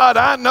of God.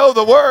 I know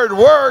the Word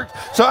worked,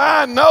 so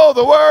I know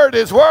the Word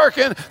is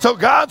working. So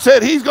God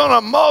said He's going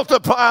to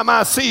multiply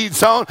my seed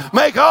sown,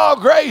 make all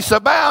grace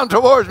abound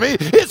towards me.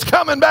 It's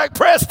coming back,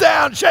 pressed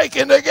down,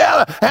 shaken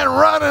together, and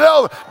running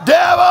over.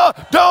 Devil,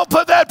 don't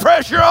put that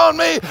pressure on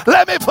me.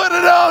 Let me put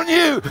it on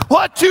you.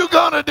 What you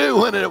going to do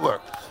when it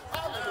works?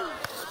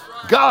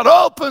 God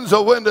opens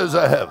the windows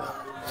of heaven.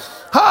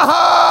 Ha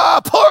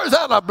ha! Pours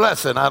out a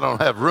blessing I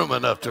don't have room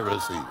enough to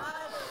receive.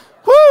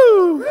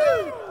 Woo!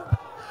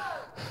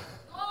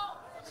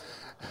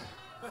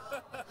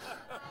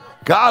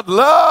 God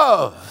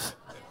loves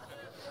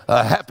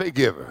a happy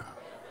giver.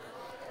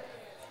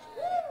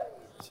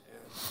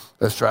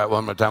 Let's try it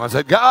one more time. I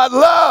said, God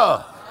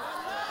loves.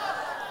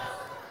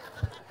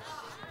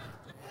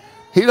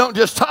 He don't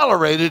just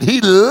tolerate it, He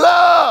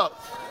loves.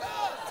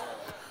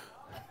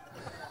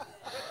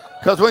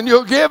 Because when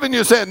you're giving,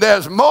 you're saying,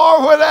 there's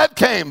more where that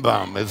came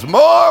from. There's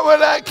more where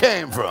that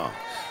came from.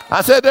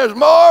 I said, there's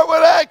more where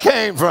that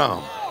came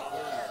from.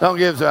 Don't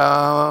give,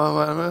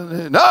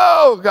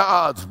 no,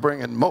 God's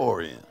bringing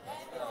more in.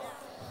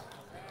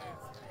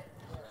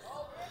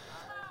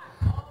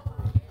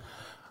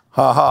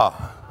 Ha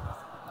ha.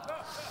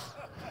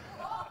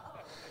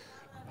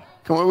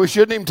 Come on, we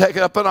shouldn't even take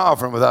up an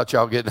offering without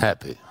y'all getting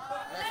happy.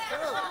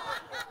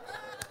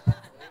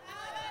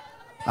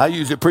 I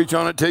usually preach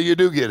on it till you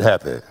do get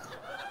happy.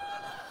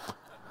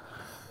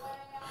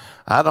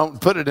 I don't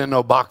put it in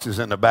no boxes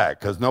in the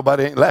back because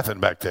nobody ain't laughing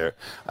back there.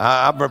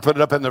 I'm going to put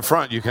it up in the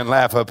front. You can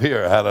laugh up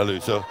here.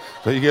 Hallelujah. So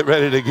you get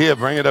ready to give,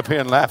 bring it up here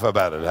and laugh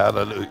about it.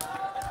 Hallelujah.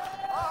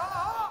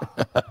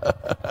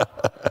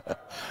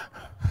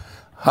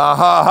 Ha,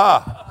 ha,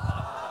 ha.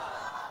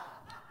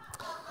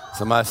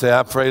 Somebody say,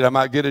 I'm afraid I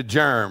might get a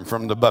germ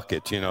from the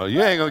bucket. You know,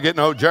 you ain't going to get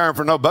no germ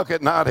from no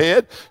bucket,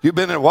 knothead. You've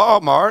been at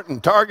Walmart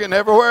and Target and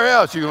everywhere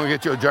else. You're going to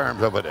get your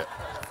germs over there.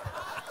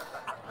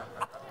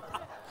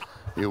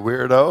 You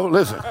weirdo.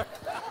 Listen.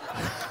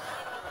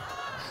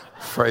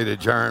 Afraid of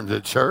germs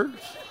at church?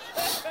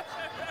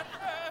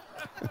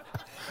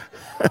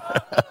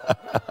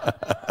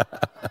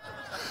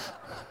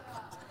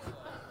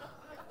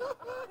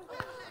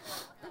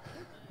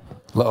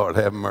 Lord,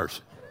 have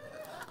mercy.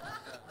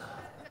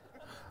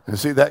 And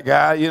see that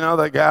guy, you know,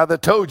 that guy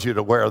that told you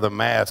to wear the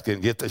mask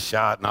and get the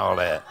shot and all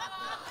that.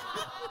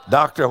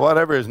 Doctor,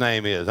 whatever his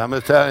name is. I'm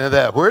just telling you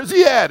that. Where's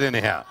he at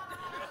anyhow?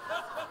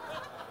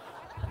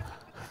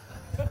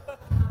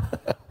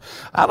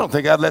 I don't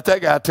think I'd let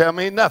that guy tell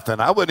me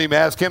nothing. I wouldn't even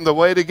ask him the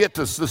way to get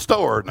to the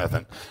store or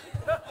nothing.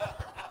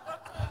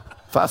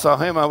 If I saw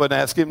him, I wouldn't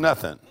ask him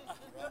nothing.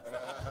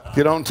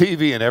 Get on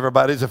TV and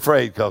everybody's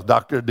afraid because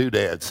Dr.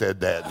 Doodad said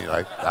that. And you're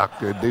like,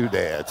 Dr.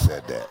 Doodad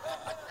said that.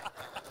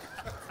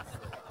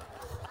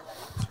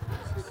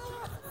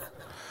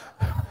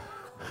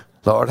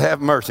 Lord, have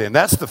mercy. And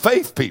that's the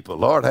faith people.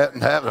 Lord, I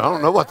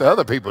don't know what the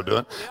other people are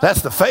doing.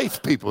 That's the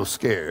faith people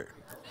scared.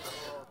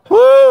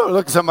 Woo!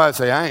 Look at somebody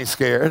say, I ain't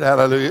scared.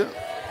 Hallelujah.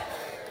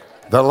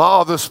 The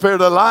law of the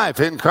Spirit of life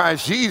in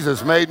Christ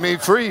Jesus made me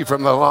free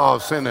from the law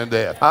of sin and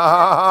death. Ha,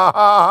 ha, ha,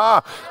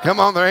 ha, ha. Come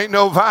on, there ain't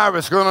no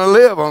virus going to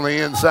live on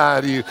the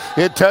inside of you.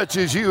 It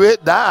touches you,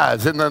 it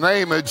dies in the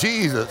name of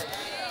Jesus.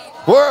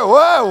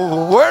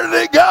 Where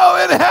did it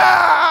go and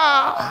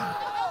how?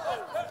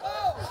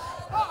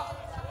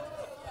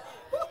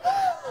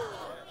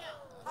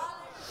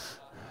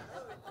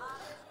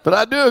 But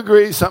I do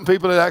agree, some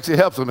people, it actually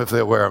helps them if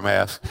they wear a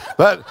mask.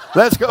 But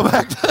let's go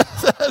back to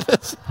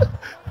this.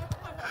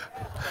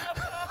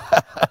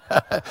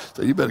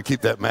 So you better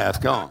keep that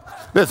mask on.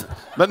 Listen,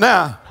 but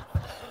now,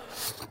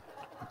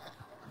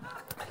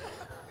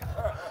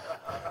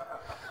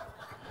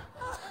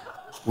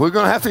 we're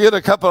going to have to get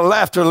a couple of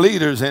laughter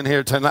leaders in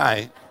here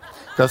tonight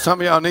because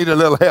some of y'all need a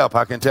little help,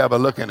 I can tell by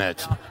looking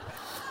at you.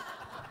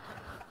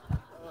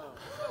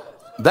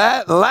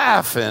 That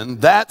laughing,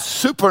 that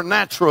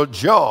supernatural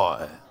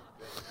joy,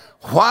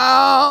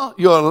 while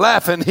you're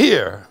laughing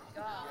here,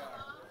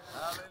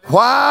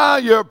 while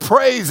you're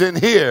praising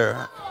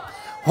here,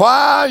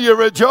 while you're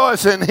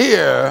rejoicing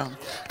here,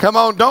 come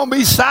on, don't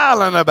be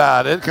silent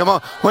about it. Come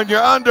on, when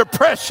you're under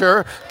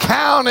pressure,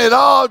 count it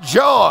all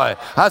joy.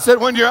 I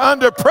said, when you're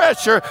under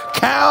pressure,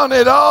 count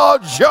it all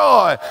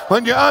joy.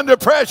 When you're under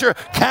pressure,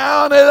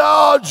 count it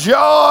all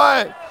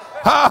joy.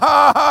 Ha,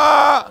 ha,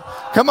 ha.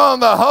 Come on,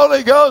 the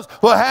Holy Ghost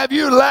will have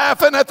you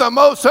laughing at the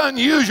most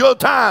unusual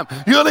time.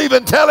 You'll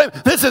even tell him,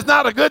 this is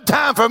not a good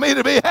time for me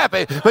to be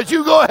happy. But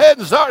you go ahead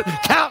and start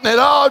counting it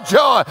all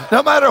joy,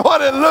 no matter what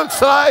it looks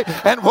like.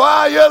 And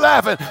while you're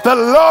laughing, the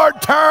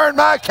Lord turned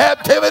my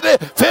captivity,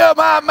 filled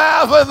my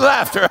mouth with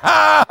laughter.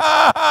 Ha,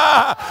 ha,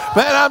 ha.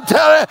 Man, I'm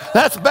telling you,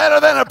 that's better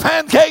than a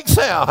pancake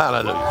sale.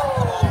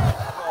 Hallelujah.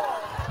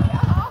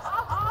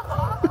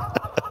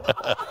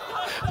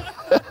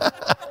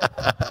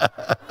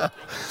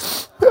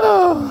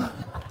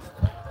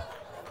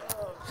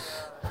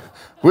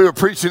 We were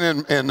preaching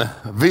in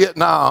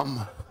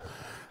Vietnam.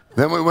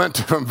 Then we went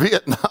from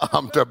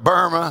Vietnam to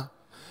Burma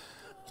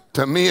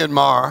to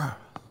Myanmar.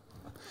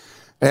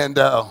 And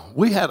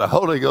we had a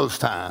Holy Ghost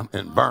time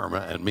in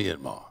Burma and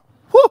Myanmar.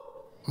 Whoo,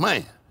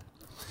 man.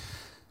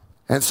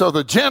 And so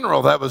the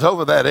general that was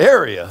over that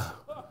area,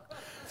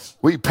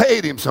 we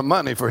paid him some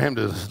money for him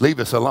to leave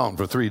us alone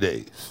for 3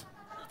 days.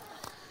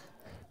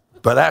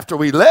 But after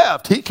we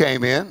left, he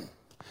came in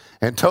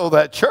and told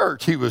that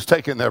church he was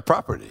taking their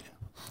property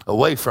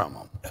away from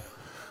them.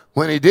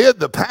 When he did,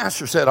 the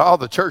pastor said all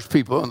the church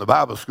people and the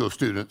Bible school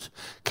students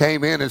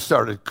came in and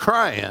started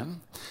crying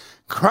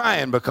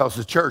because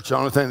the church, the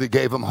only thing that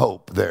gave them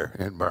hope there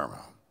in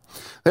Burma.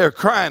 They were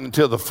crying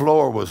until the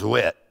floor was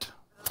wet.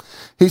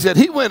 He said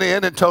he went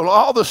in and told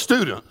all the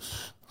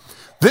students,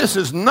 this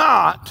is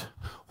not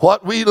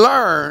what we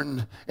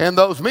learned in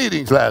those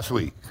meetings last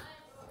week.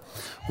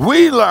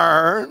 We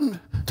learned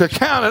to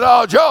count it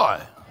all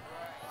joy.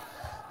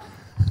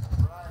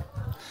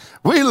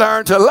 We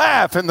learned to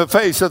laugh in the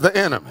face of the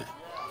enemy.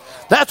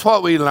 That's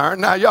what we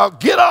learned. Now, y'all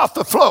get off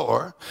the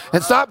floor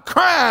and stop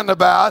crying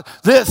about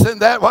this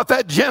and that, what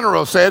that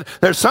general said.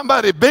 There's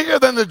somebody bigger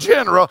than the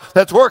general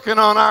that's working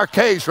on our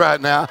case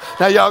right now.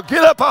 Now, y'all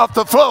get up off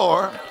the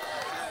floor.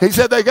 He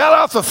said they got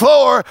off the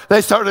floor, they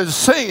started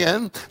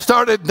singing,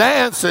 started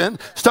dancing,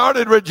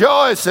 started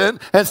rejoicing,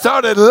 and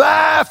started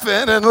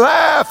laughing and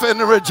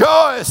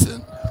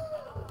rejoicing.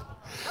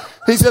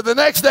 He said the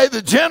next day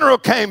the general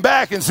came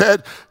back and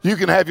said, you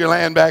can have your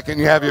land back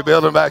and you have your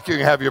building back, you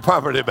can have your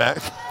property back.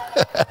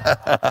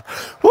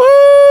 Woo!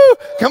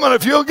 Come on,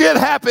 if you'll get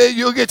happy,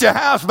 you'll get your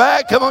house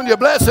back. Come on, your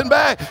blessing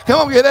back. Come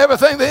on, get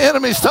everything the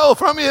enemy stole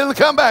from you, it'll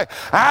come back.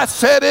 I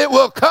said it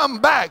will come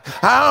back.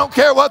 I don't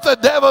care what the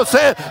devil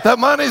said. The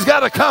money's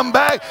got to come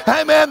back.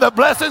 Amen. The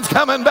blessing's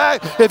coming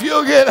back. If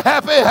you'll get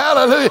happy,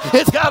 hallelujah,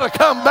 it's got to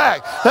come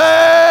back.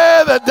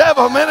 Hey, the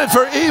devil meant it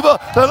for evil.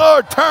 The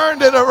Lord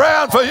turned it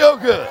around for your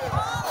good.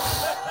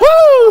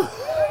 Woo!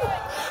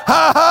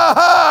 Ha, ha,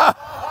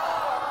 ha.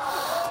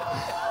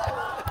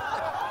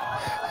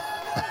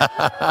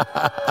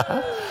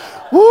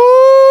 Woo!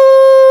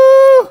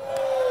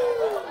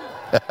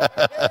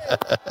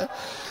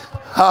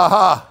 Ha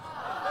ha.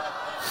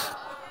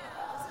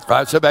 All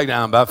right, sit back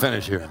down. I'm about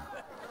finished here.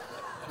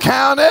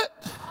 Count it.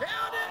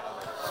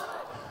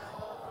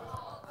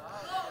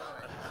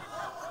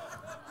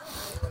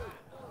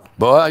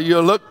 Boy,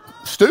 you'll look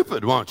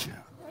stupid, won't you?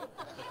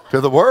 To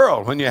the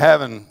world when you're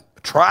having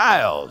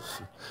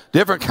trials,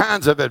 different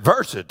kinds of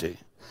adversity.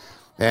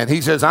 And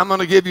he says, I'm going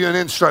to give you an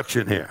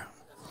instruction here.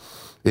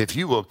 If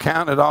you will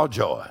count it all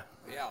joy.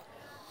 Yeah.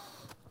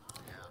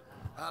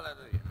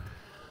 Hallelujah.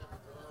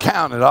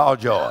 Count it all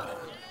joy.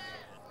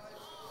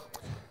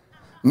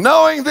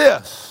 Knowing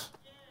this.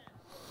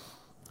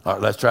 All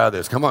right, let's try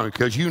this. Come on,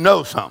 because you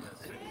know something.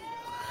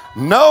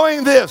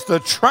 Knowing this, the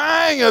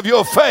trying of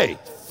your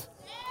faith.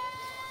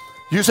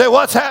 You say,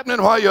 what's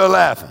happening while you're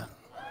laughing?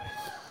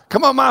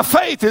 Come on, my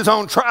faith is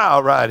on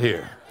trial right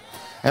here.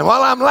 And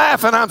while I'm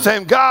laughing, I'm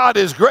saying, God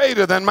is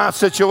greater than my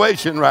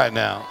situation right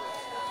now.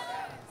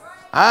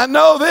 I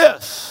know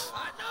this.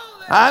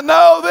 I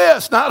know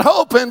this. Not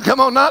hoping.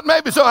 Come on, not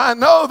maybe. So I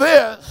know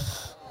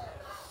this.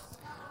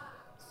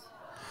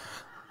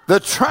 The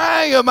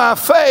trying of my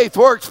faith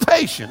works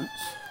patience.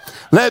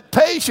 Let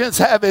patience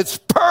have its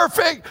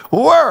perfect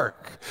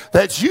work,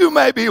 that you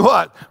may be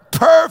what?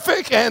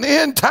 Perfect and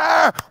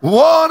entire,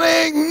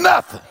 wanting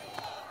nothing.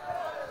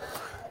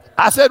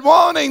 I said,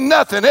 wanting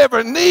nothing,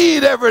 every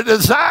need, every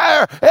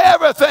desire,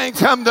 everything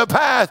come to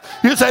pass.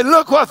 You say,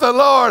 look what the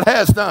Lord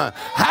has done.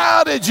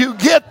 How did you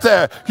get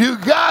there? You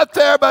got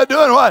there by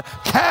doing what?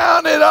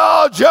 Count it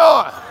all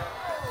joy.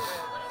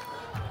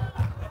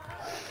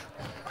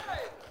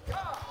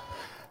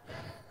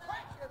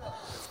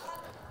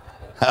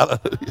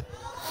 Hallelujah.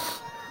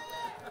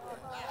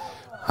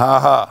 Ha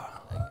ha.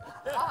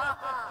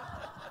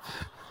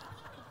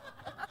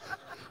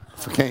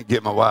 If I can't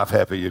get my wife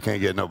happy, you can't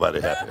get nobody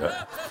happy.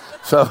 Right?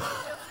 So,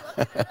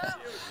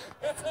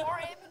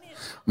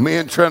 me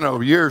and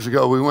Treno, years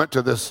ago, we went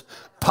to this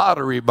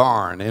pottery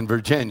barn in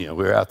Virginia.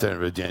 We were out there in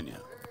Virginia.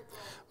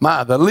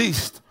 The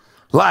least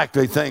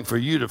likely thing for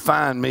you to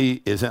find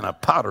me is in a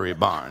pottery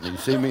barn. You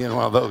see me in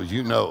one of those,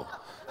 you know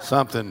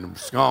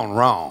something's gone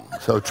wrong.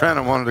 So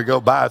Treno wanted to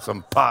go buy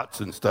some pots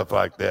and stuff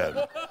like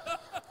that.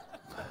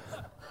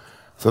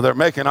 So they're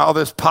making all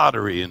this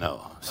pottery, you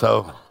know.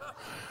 So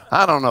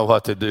I don't know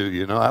what to do,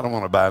 you know. I don't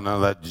want to buy none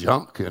of that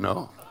junk, you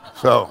know.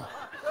 So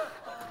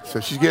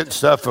she's getting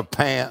stuff for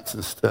pants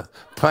and stuff.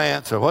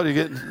 Plants, or what are you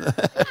getting?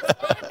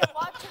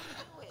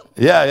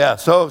 Yeah.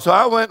 So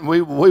I went and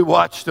we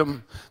watched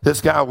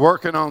this guy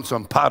working on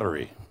some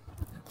pottery.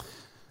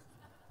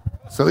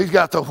 So he's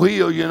got the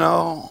wheel, you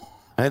know,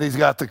 and he's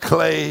got the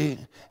clay.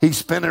 He's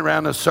spinning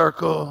around a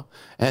circle,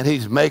 and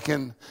he's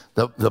making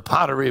the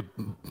pottery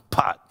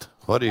pot.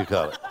 What do you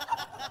call it?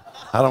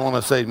 I don't want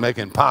to say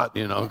making pot,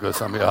 you know, because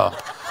some of y'all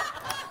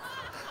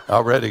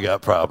already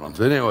got problems.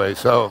 Anyway,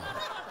 so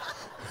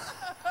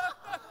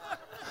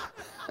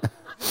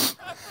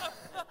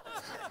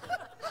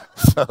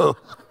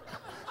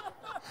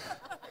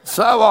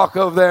I walk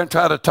over there and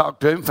try to talk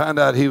to him, find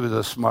out he was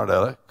a smart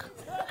aleck.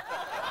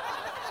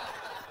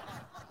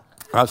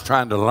 I was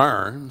trying to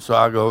learn, so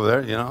I go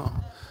over there,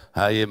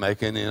 how you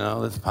making,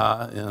 this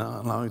pie,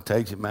 how long it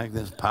takes you to make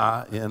this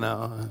pie, And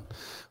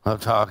I'm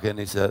talking,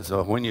 he says,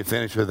 so when you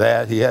finish with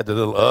that, he had the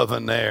little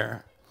oven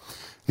there.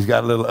 He's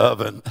got a little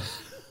oven.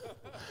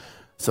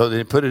 So then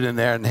he put it in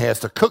there and he has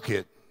to cook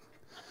it.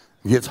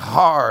 It gets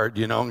hard,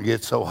 and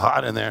gets so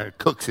hot in there, it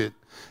cooks it.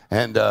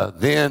 And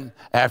then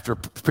after a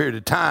period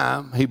of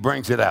time, he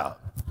brings it out.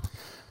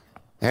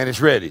 And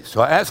it's ready.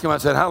 So I asked him, I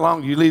said, how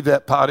long do you leave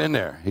that pot in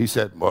there? He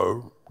said,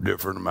 well,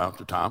 different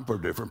amounts of time for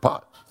different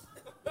pots.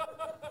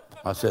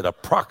 I said,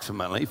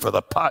 approximately for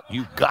the pot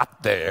you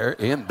got there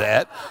in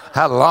that,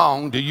 how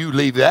long do you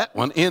leave that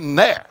one in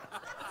there?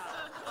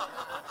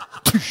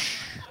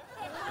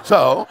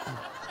 So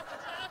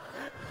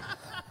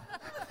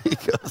he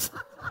goes,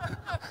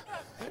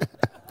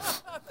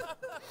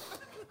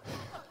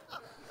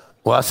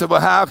 well, I said,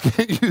 well,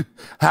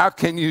 how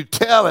can you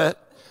tell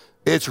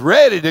it's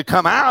ready to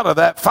come out of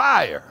that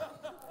fire?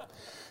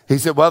 He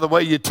said, well, the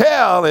way you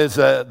tell is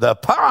the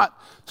pot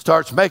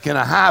starts making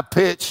a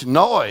high-pitched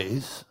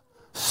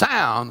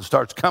sound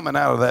starts coming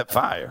out of that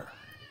fire.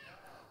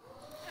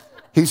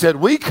 He said,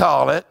 we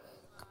call it,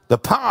 the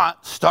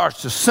pot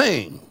starts to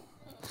sing.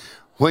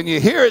 When you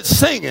hear it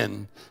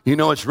singing, you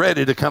know it's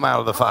ready to come out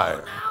of the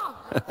fire.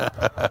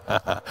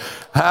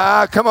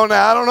 Come on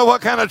now, I don't know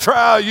what kind of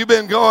trial you've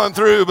been going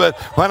through, but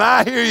when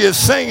I hear you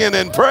singing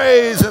and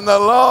praising the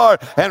Lord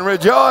and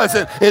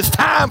rejoicing, it's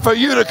time for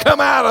you to come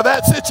out of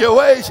that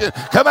situation.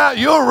 Come out,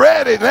 you're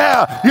ready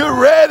now. You're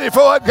ready for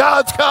what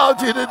God's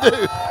called you to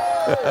do.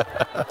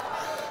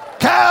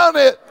 Count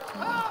it.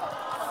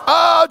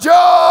 Oh,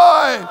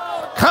 joy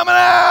coming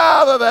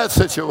out of that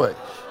situation.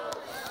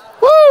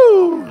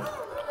 Woo!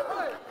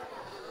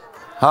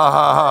 Ha,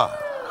 ha, ha.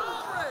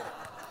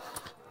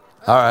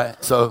 All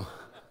right, so,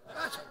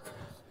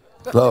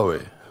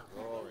 glory.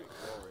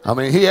 I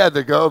mean, he had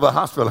to go to the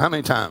hospital how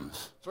many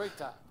times? 3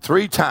 times.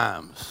 3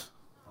 times.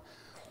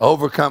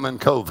 Overcoming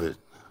COVID.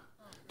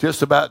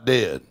 Just about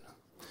dead.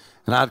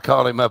 And I'd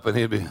call him up and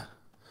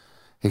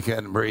he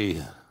couldn't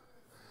breathe.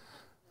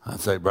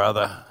 I'd say,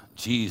 brother,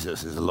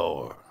 Jesus is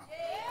Lord.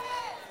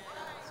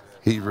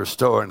 He's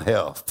restoring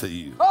health to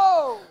you.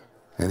 Oh!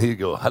 And he'd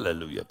go,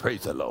 hallelujah,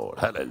 praise the Lord,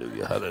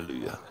 hallelujah,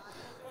 hallelujah.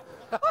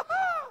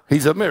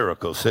 He's a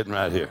miracle sitting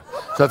right here.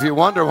 So if you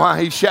wonder why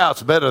he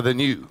shouts better than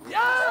you,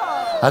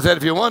 I said,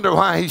 if you wonder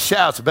why he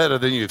shouts better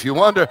than you, if you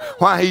wonder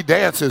why he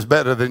dances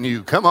better than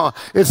you, come on,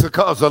 it's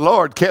because the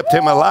Lord kept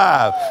him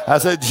alive. I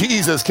said,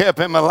 Jesus kept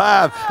him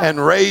alive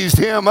and raised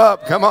him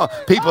up. Come on,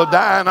 people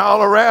dying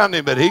all around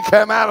him, but he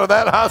came out of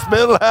that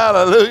hospital,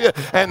 hallelujah,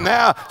 and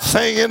now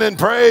singing and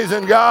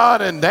praising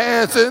God and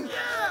dancing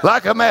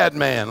like a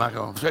madman, like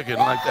a chicken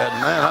like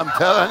that. Man, I'm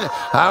telling you,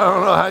 I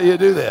don't know how you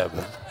do that,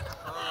 but.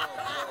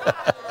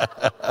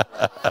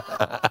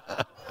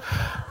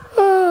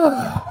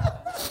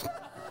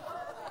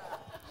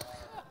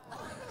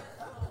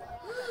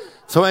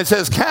 So when it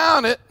says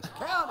count it,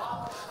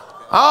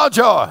 all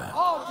joy.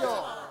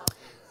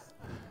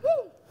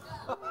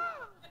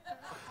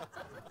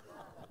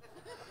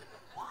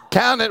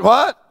 Count it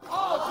what?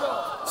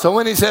 So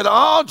when he said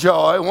all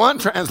joy, one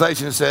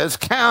translation says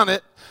count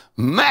it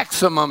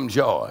maximum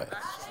joy.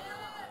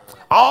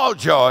 All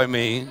joy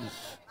means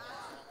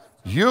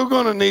you're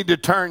going to need to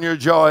turn your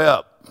joy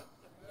up.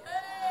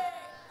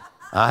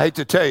 I hate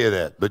to tell you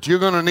that, but you're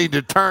going to need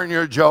to turn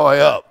your joy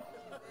up.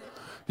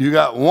 You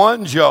got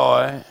 1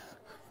 joy,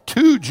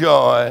 2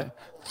 joy,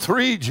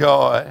 3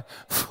 joy,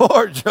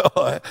 4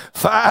 joy,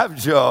 5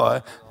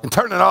 joy, and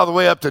turn it all the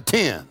way up to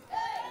 10.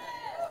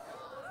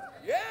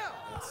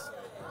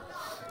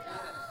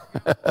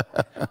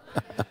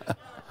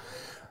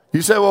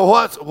 You say,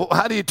 well,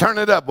 how do you turn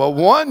it up? Well,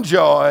 1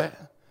 joy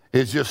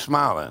is just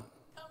smiling.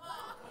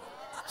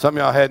 Some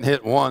of y'all hadn't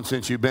hit 1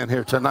 since you've been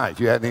here tonight.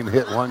 You hadn't even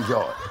hit 1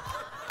 joy.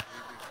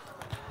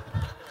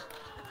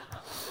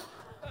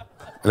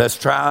 Let's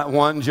try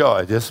 1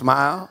 joy. Just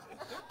smile.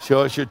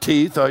 Show us your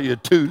teeth or your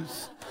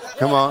tooth.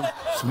 Come on.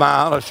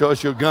 Smile or show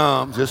us your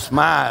gums. Just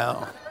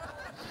smile.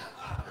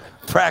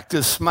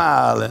 Practice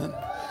smiling.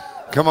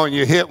 Come on,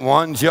 you hit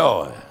 1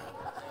 joy.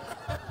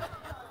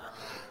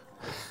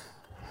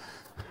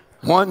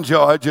 1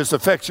 joy just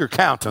affects your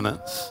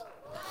countenance.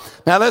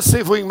 Now let's see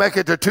if we can make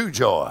it to 2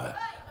 joy.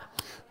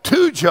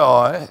 2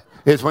 joy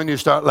is when you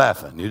start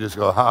laughing. You just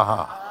go, ha,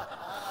 ha.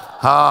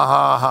 Ha,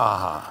 ha, ha,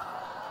 ha.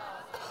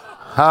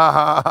 Ha,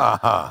 ha, ha,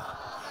 ha.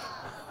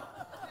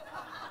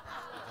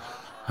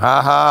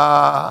 Ha, ha.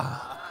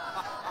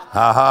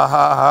 Ha, ha,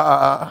 ha,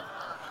 ha.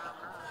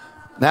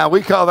 Now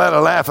we call that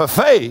a laugh of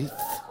faith.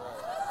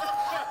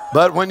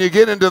 But when you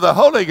get into the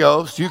Holy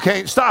Ghost, you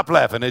can't stop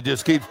laughing. It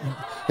just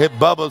it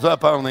bubbles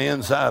up on the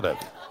inside of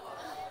you.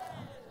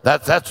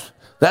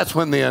 That's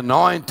when the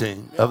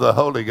anointing of the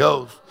Holy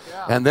Ghost,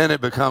 and then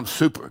it becomes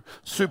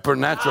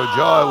supernatural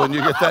joy when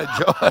you get that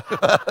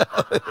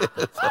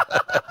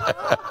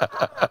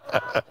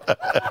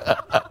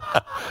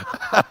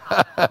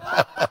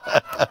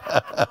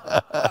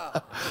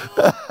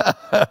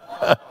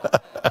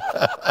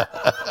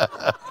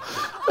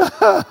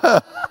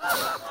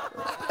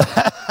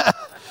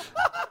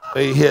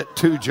me hit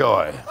to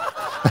joy.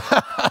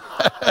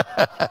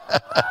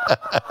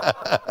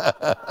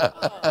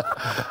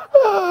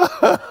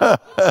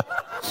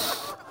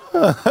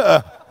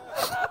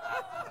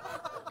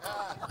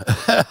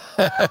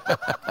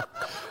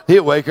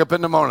 He'll wake up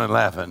in the morning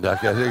laughing. He'll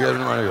get in the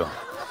morning and go,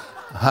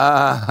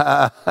 ha,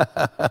 ha,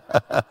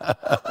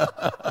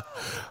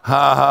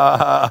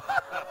 ha,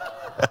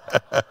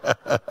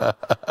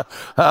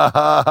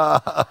 ha,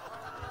 ha.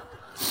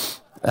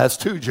 That's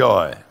two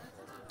joy.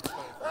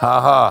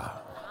 Ha ha.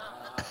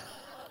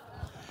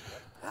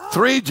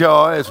 Three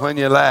joy is when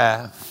you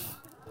laugh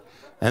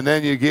and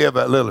then you give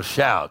a little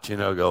shout,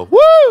 go,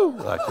 woo,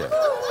 like that.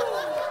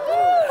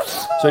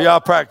 So y'all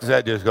practice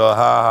that, just go, ha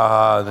ha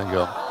ha, and then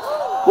go,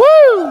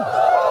 woo.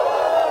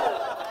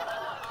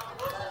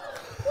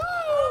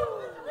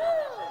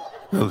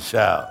 Little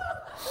shout.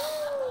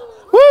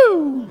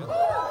 Woo.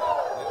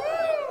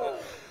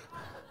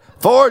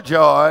 Four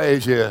joy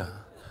is you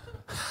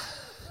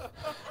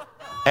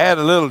add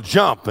a little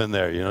jump in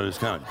there,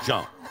 just kind of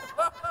jump.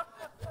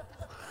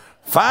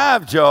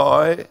 Five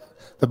joy,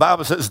 the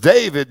Bible says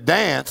David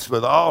danced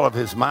with all of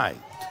his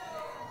might.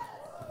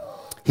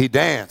 He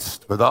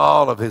danced with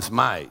all of his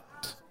might.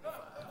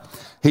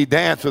 He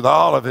danced with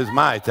all of his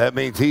might. That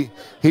means he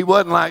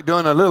wasn't like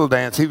doing a little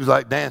dance. He was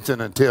like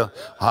dancing until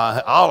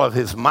all of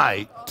his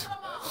might.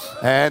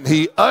 And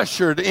he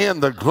ushered in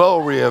the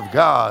glory of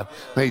God.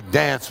 He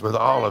danced with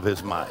all of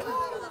his might.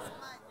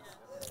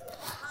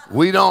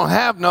 We don't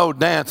have no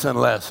dancing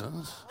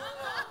lessons.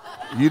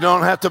 You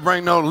don't have to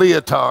bring no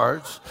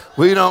leotards.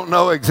 We don't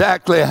know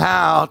exactly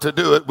how to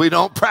do it. We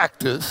don't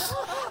practice.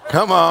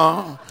 Come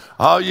on.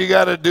 All you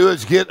got to do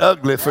is get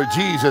ugly for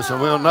Jesus,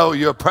 and we'll know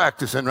you're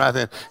practicing right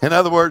then. In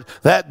other words,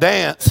 that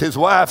dance, his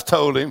wife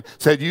told him,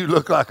 said, you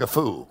look like a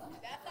fool.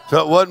 So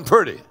it wasn't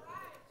pretty.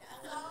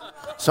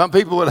 Some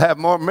people would have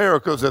more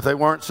miracles if they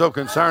weren't so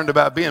concerned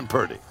about being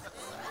pretty.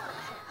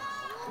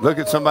 Look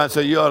at somebody and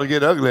say, you ought to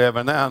get ugly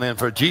every now and then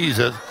for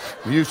Jesus.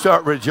 You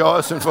start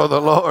rejoicing for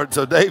the Lord.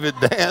 So David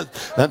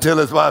danced until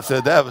his wife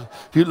said,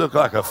 you look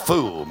like a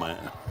fool,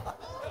 man.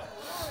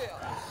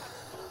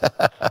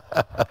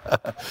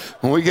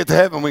 When we get to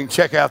heaven, we can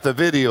check out the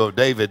video of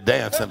David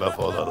dancing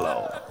before the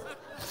Lord.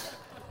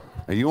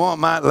 Now, you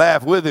might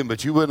laugh with him,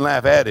 but you wouldn't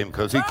laugh at him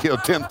because he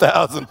killed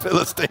 10,000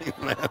 Philistines,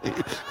 man.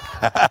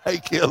 He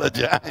killed a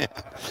giant.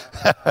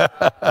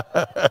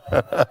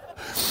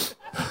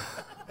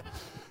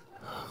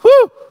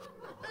 Woo!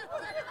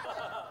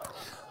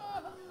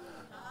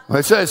 Well,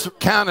 it says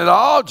count it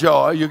all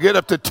joy. You get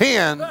up to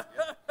 10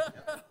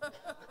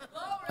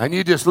 and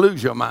you just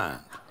lose your mind.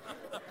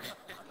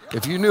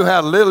 If you knew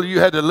how little you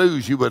had to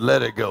lose, you would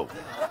let it go.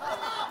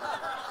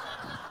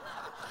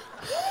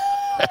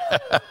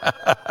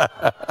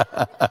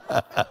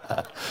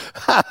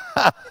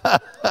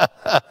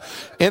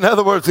 In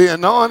other words, the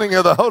anointing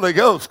of the Holy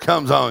Ghost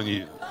comes on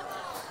you.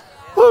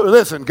 Woo,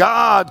 listen,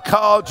 God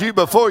called you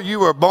before you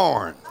were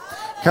born.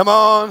 Come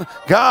on,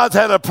 God's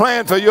had a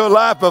plan for your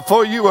life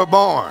before you were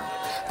born.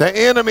 The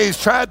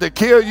enemies tried to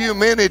kill you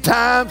many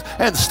times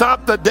and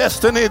stop the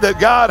destiny that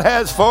God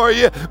has for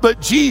you, but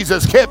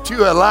Jesus kept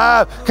you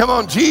alive. Come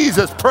on,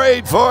 Jesus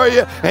prayed for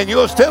you, and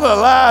you're still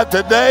alive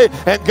today,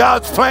 and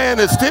God's plan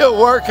is still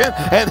working,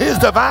 and his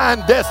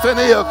divine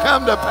destiny will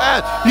come to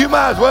pass. You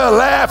might as well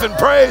laugh and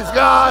praise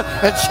God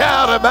and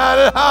shout about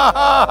it. Ha,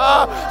 ha,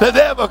 ha. The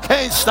devil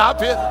can't stop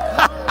you.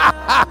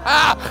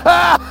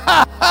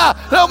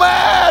 No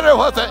matter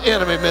what the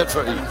enemy meant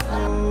for you.